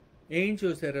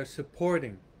 Angels that are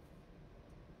supporting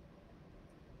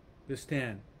the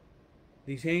stand.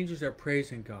 These angels are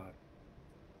praising God.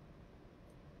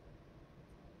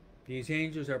 These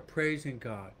angels are praising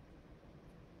God.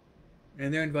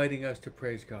 And they're inviting us to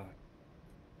praise God.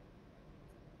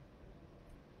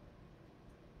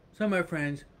 So, my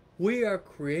friends, we are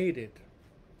created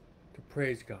to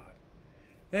praise God.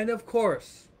 And of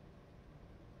course,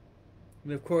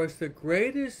 the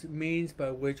greatest means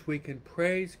by which we can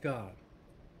praise God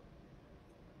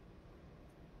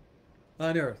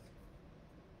on earth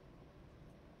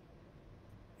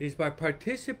is by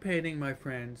participating, my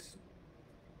friends,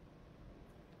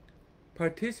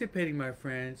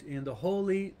 in the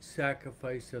holy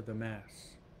sacrifice of the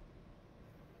Mass.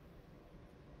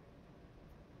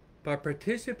 By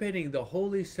participating in the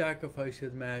holy sacrifice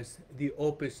of the Mass, the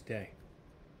Opus Dei,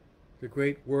 the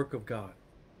great work of God.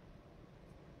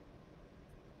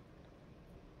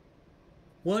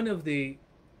 One of the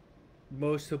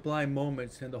most sublime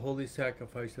moments in the holy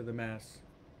sacrifice of the Mass,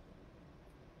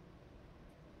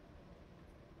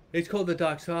 it's called the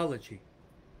doxology.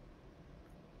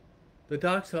 The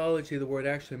doxology, the word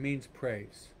actually means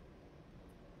praise.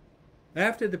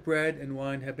 After the bread and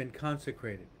wine have been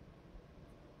consecrated,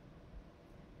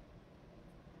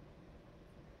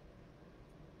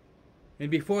 and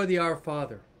before the Our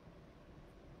Father,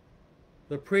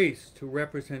 the priest who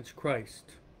represents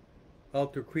Christ,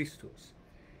 Alter Christus,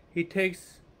 he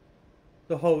takes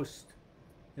the host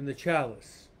in the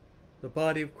chalice, the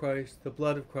body of Christ, the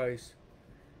blood of Christ,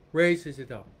 raises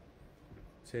it up.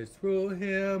 It says, through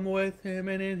him, with him,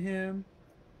 and in him,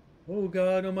 O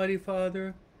God, Almighty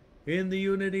Father, in the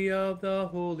unity of the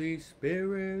Holy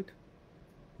Spirit,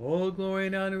 all glory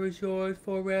and honor is yours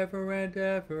forever and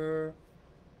ever.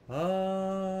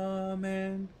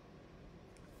 Amen.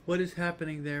 What is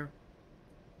happening there?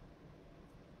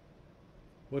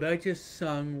 What I just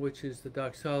sung, which is the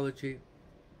doxology,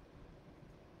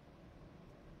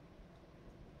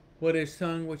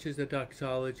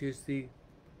 is the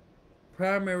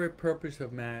primary purpose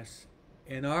of Mass,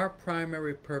 and our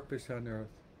primary purpose on earth.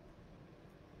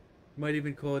 You might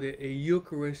even call it a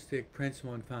Eucharistic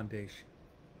principle and foundation,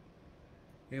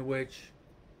 in which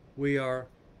we are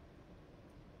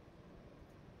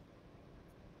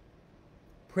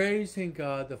praising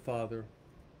God the Father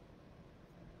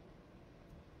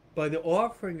by the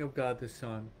offering of God the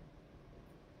Son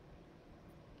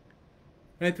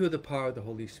and through the power of the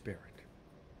Holy Spirit.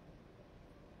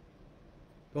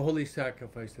 The holy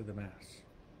sacrifice of the Mass.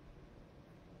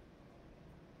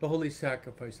 The holy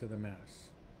sacrifice of the Mass.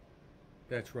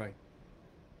 That's right.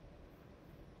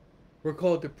 We're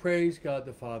called to praise God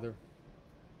the Father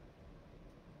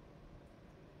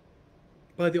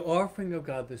by the offering of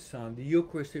God the Son, the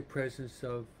Eucharistic presence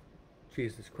of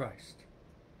Jesus Christ,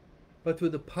 but through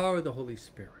the power of the Holy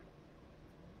Spirit.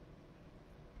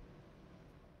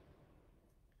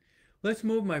 Let's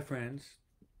move, my friends,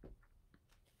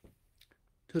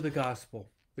 to the Gospel.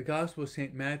 The Gospel of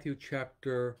St. Matthew,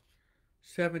 chapter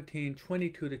 17,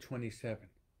 22 to 27.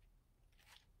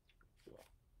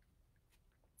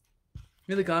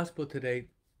 In the Gospel today,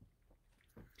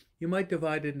 you might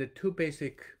divide it into two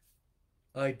basic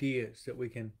ideas that we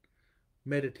can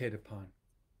meditate upon,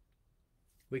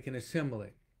 we can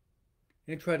assimilate,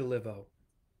 and try to live out.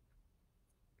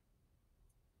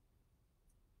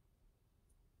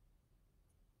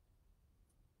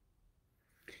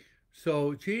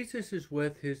 So Jesus is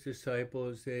with his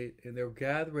disciples, and they're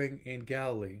gathering in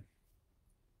Galilee.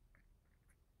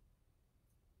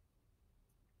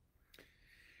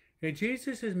 And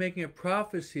Jesus is making a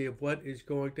prophecy of what is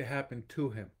going to happen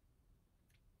to him.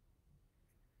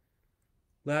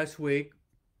 Last week,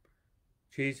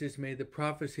 Jesus made the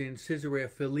prophecy in Caesarea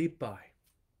Philippi.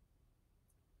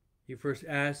 He first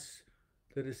asks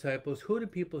the disciples, who do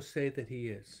people say that he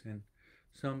is? And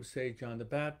some say John the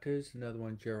Baptist, another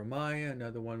one Jeremiah,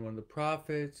 another one of the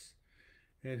prophets.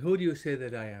 And who do you say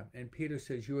that I am? And Peter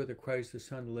says, you are the Christ, the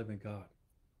Son of the living God.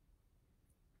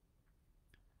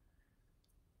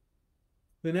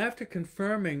 Then after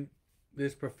confirming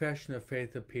this profession of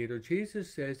faith of Peter,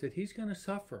 Jesus says that he's going to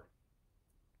suffer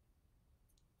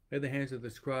at the hands of the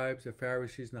scribes, the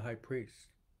Pharisees, and the high priests.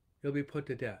 He'll be put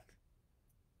to death.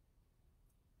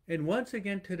 And once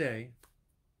again today,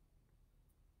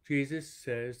 Jesus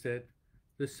says that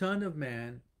the Son of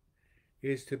Man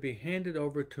is to be handed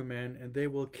over to men and they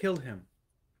will kill him.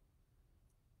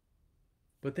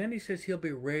 But then he says he'll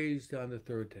be raised on the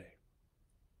third day.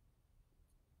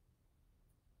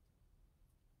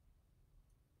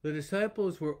 The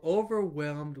disciples were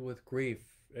overwhelmed with grief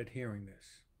at hearing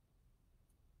this.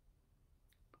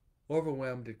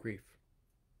 Overwhelmed at grief.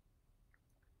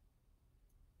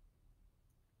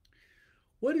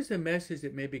 What is the message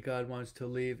that maybe God wants to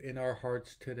leave in our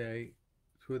hearts today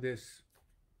through this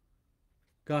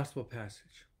gospel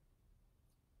passage?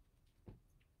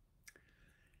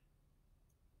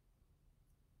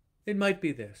 It might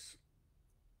be this.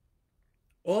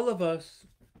 All of us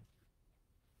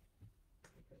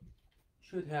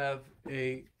should have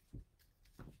a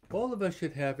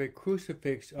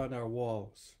crucifix on our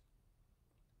walls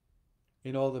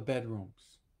in all the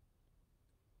bedrooms,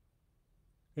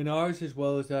 in ours as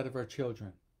well as that of our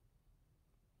children.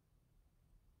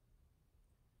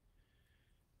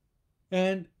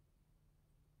 And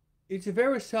it's a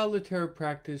very salutary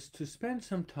practice to spend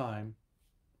some time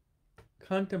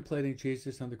contemplating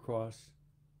Jesus on the cross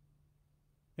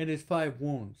and his 5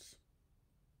 wounds.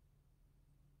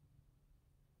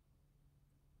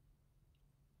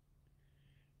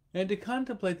 And to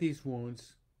contemplate these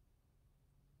wounds,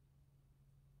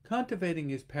 contemplating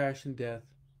his passion, death,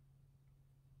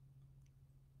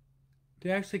 to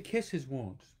actually kiss his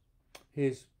wounds,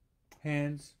 his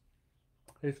hands,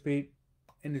 his feet,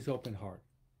 and his open heart.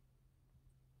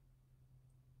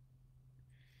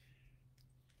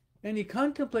 And you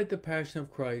contemplate the passion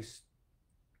of Christ,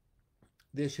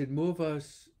 this should move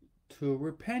us to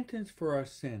repentance for our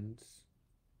sins,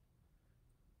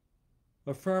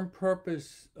 a firm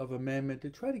purpose of amendment to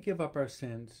try to give up our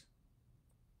sins,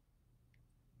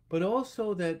 but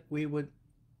also that we would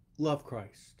love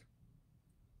Christ,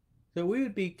 that we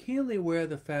would be keenly aware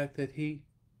of the fact that he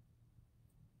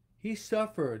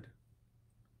suffered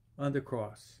on the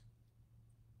cross.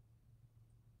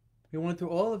 He went through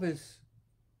all of his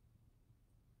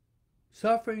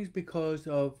sufferings because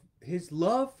of his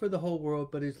love for the whole world,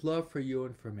 but his love for you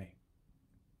and for me.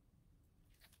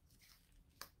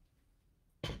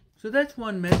 So that's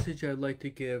one message I'd like to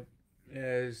give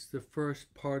as the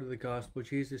first part of the gospel.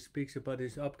 Jesus speaks about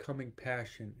his upcoming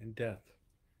passion and death.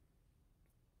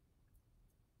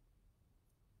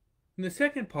 And the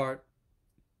second part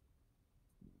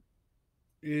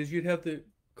is you'd have the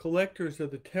collectors of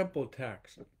the temple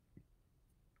tax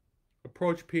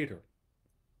approach Peter.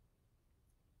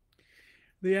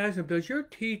 They ask him, does your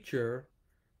teacher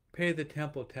pay the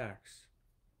temple tax?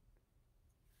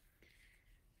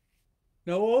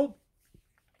 Now, all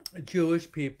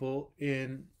Jewish people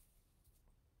in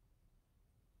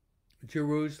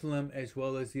Jerusalem, as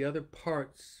well as the other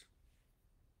parts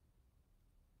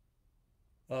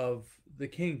of the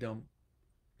kingdom,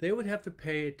 they would have to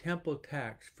pay a temple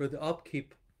tax for the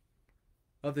upkeep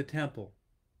of the temple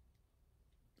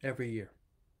every year.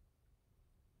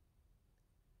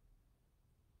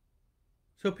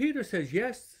 So Peter says,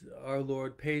 yes, our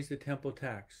Lord pays the temple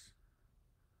tax.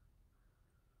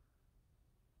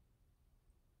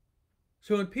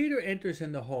 So when Peter enters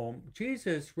in the home,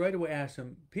 Jesus right away asks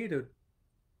him, Peter,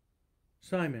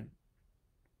 Simon,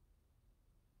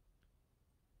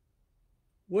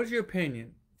 what is your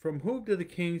opinion? From whom do the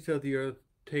kings of the earth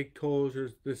take tolls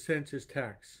or the census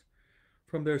tax?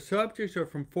 From their subjects or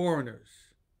from foreigners?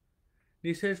 And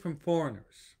he says from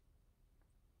foreigners.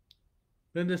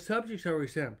 Then the subjects are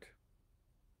exempt.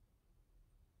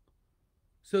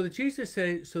 So that Jesus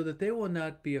says, so that they will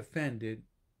not be offended,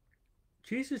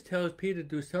 Jesus tells Peter to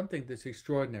do something that's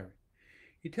extraordinary.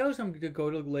 He tells him to go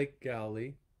to Lake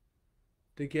Galilee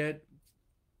to get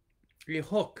a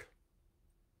hook,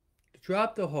 to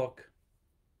drop the hook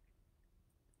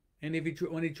And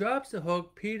when he drops the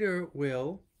hook, Peter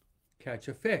will catch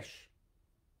a fish.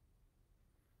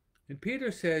 And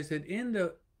Peter says that in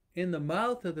the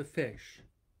mouth of the fish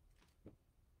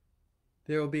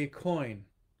there will be a coin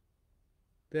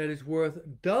that is worth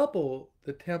double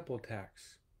the temple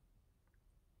tax.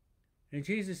 And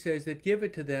Jesus says that give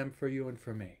it to them for you and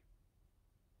for me.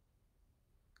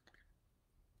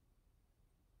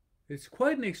 It's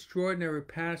quite an extraordinary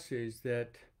passage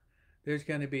that there's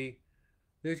going to be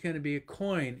a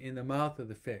coin in the mouth of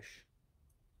the fish.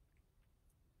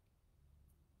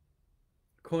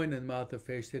 Coin in the mouth of the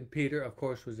fish. And Peter, of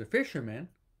course, was a fisherman.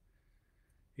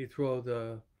 He'd throw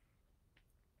the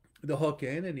hook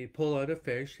in and he'd pull out a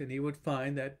fish and he would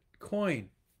find that coin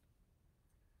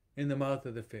in the mouth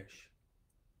of the fish.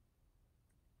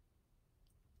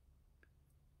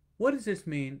 What does this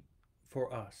mean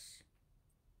for us?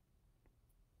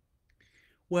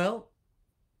 Well,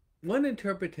 one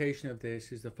interpretation of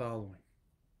this is the following.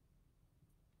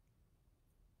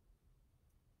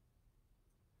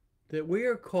 That we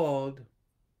are called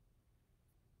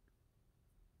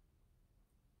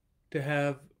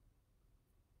to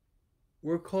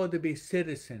be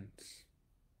citizens.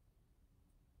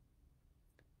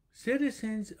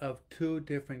 Citizens of two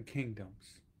different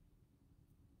kingdoms.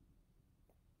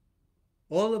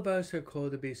 All of us are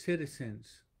called to be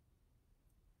citizens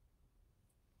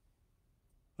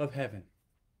of heaven.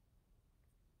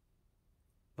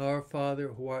 Our Father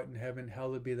who art in heaven,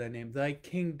 hallowed be thy name. Thy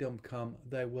kingdom come,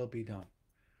 thy will be done.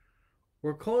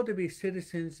 We're called to be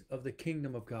citizens of the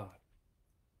kingdom of God.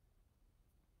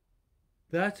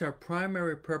 That's our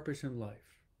primary purpose in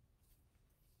life.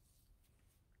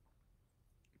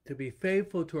 To be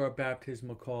faithful to our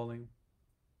baptismal calling.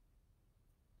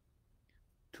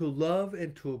 To love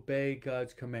and to obey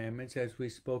God's commandments, as we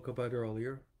spoke about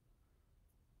earlier,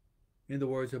 in the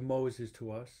words of Moses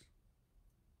to us.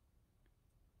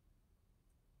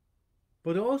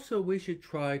 But also we should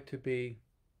try to be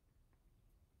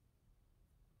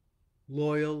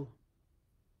loyal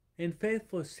and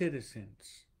faithful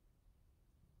citizens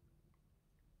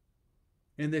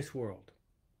in this world.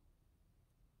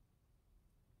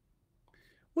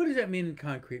 What does that mean in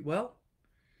concrete? Well,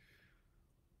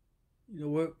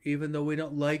 even though we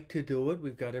don't like to do it,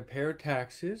 we've got to pay our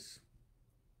taxes.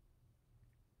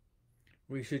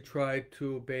 We should try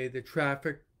to obey the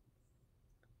traffic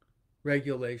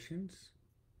regulations.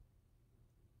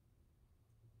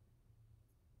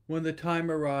 When the time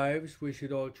arrives, we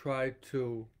should all try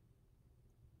to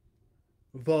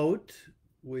vote.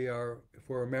 If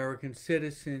we're American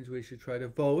citizens, we should try to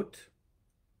vote.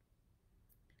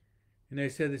 And I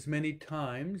said this many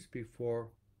times before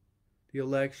the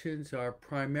elections, our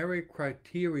primary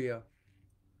criteria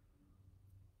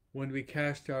when we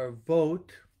cast our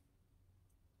vote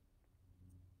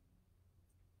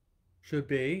should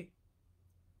be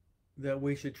that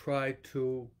we should try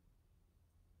to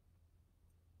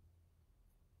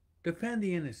defend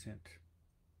the innocent.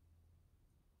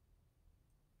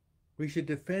 We should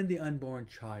defend the unborn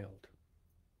child.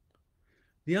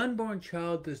 The unborn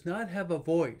child does not have a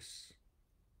voice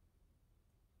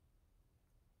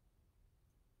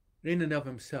in and of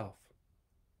himself.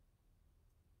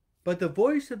 But the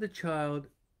voice of the child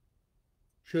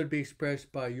should be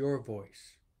expressed by your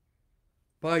voice.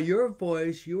 By your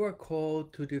voice, you are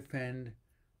called to defend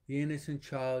the innocent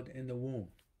child in the womb.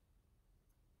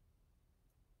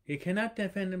 He cannot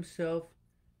defend himself,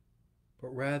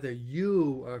 but rather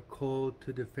you are called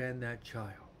to defend that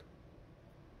child.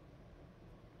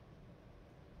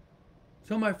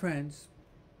 So, my friends,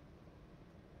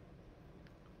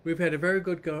 we've had a very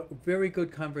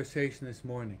good conversation this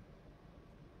morning.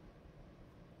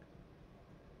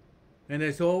 And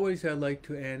as always, I'd like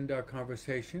to end our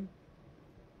conversation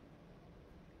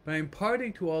by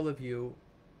imparting to all of you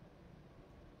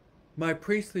my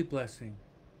priestly blessing.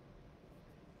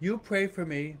 You pray for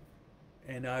me,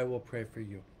 and I will pray for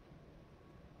you.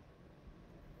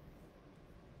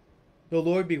 The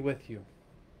Lord be with you.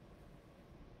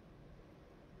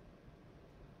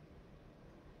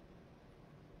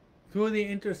 Through the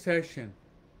intercession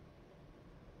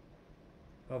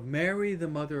of Mary, the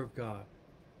Mother of God,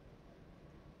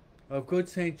 of good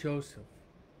Saint Joseph,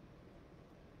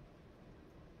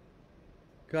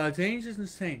 God's angels and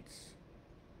saints,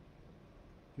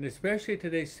 and especially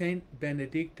today Saint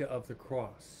Benedicta of the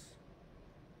Cross,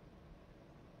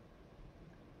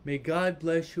 may God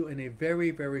bless you in a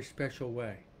very, very special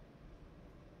way.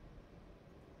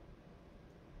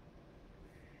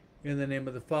 In the name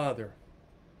of the Father,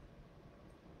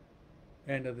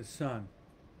 and of the Son,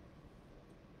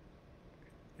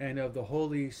 and of the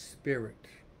Holy Spirit.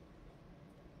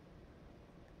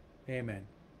 Amen.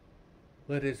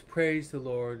 Let us praise the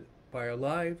Lord by our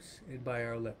lives and by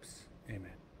our lips.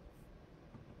 Amen.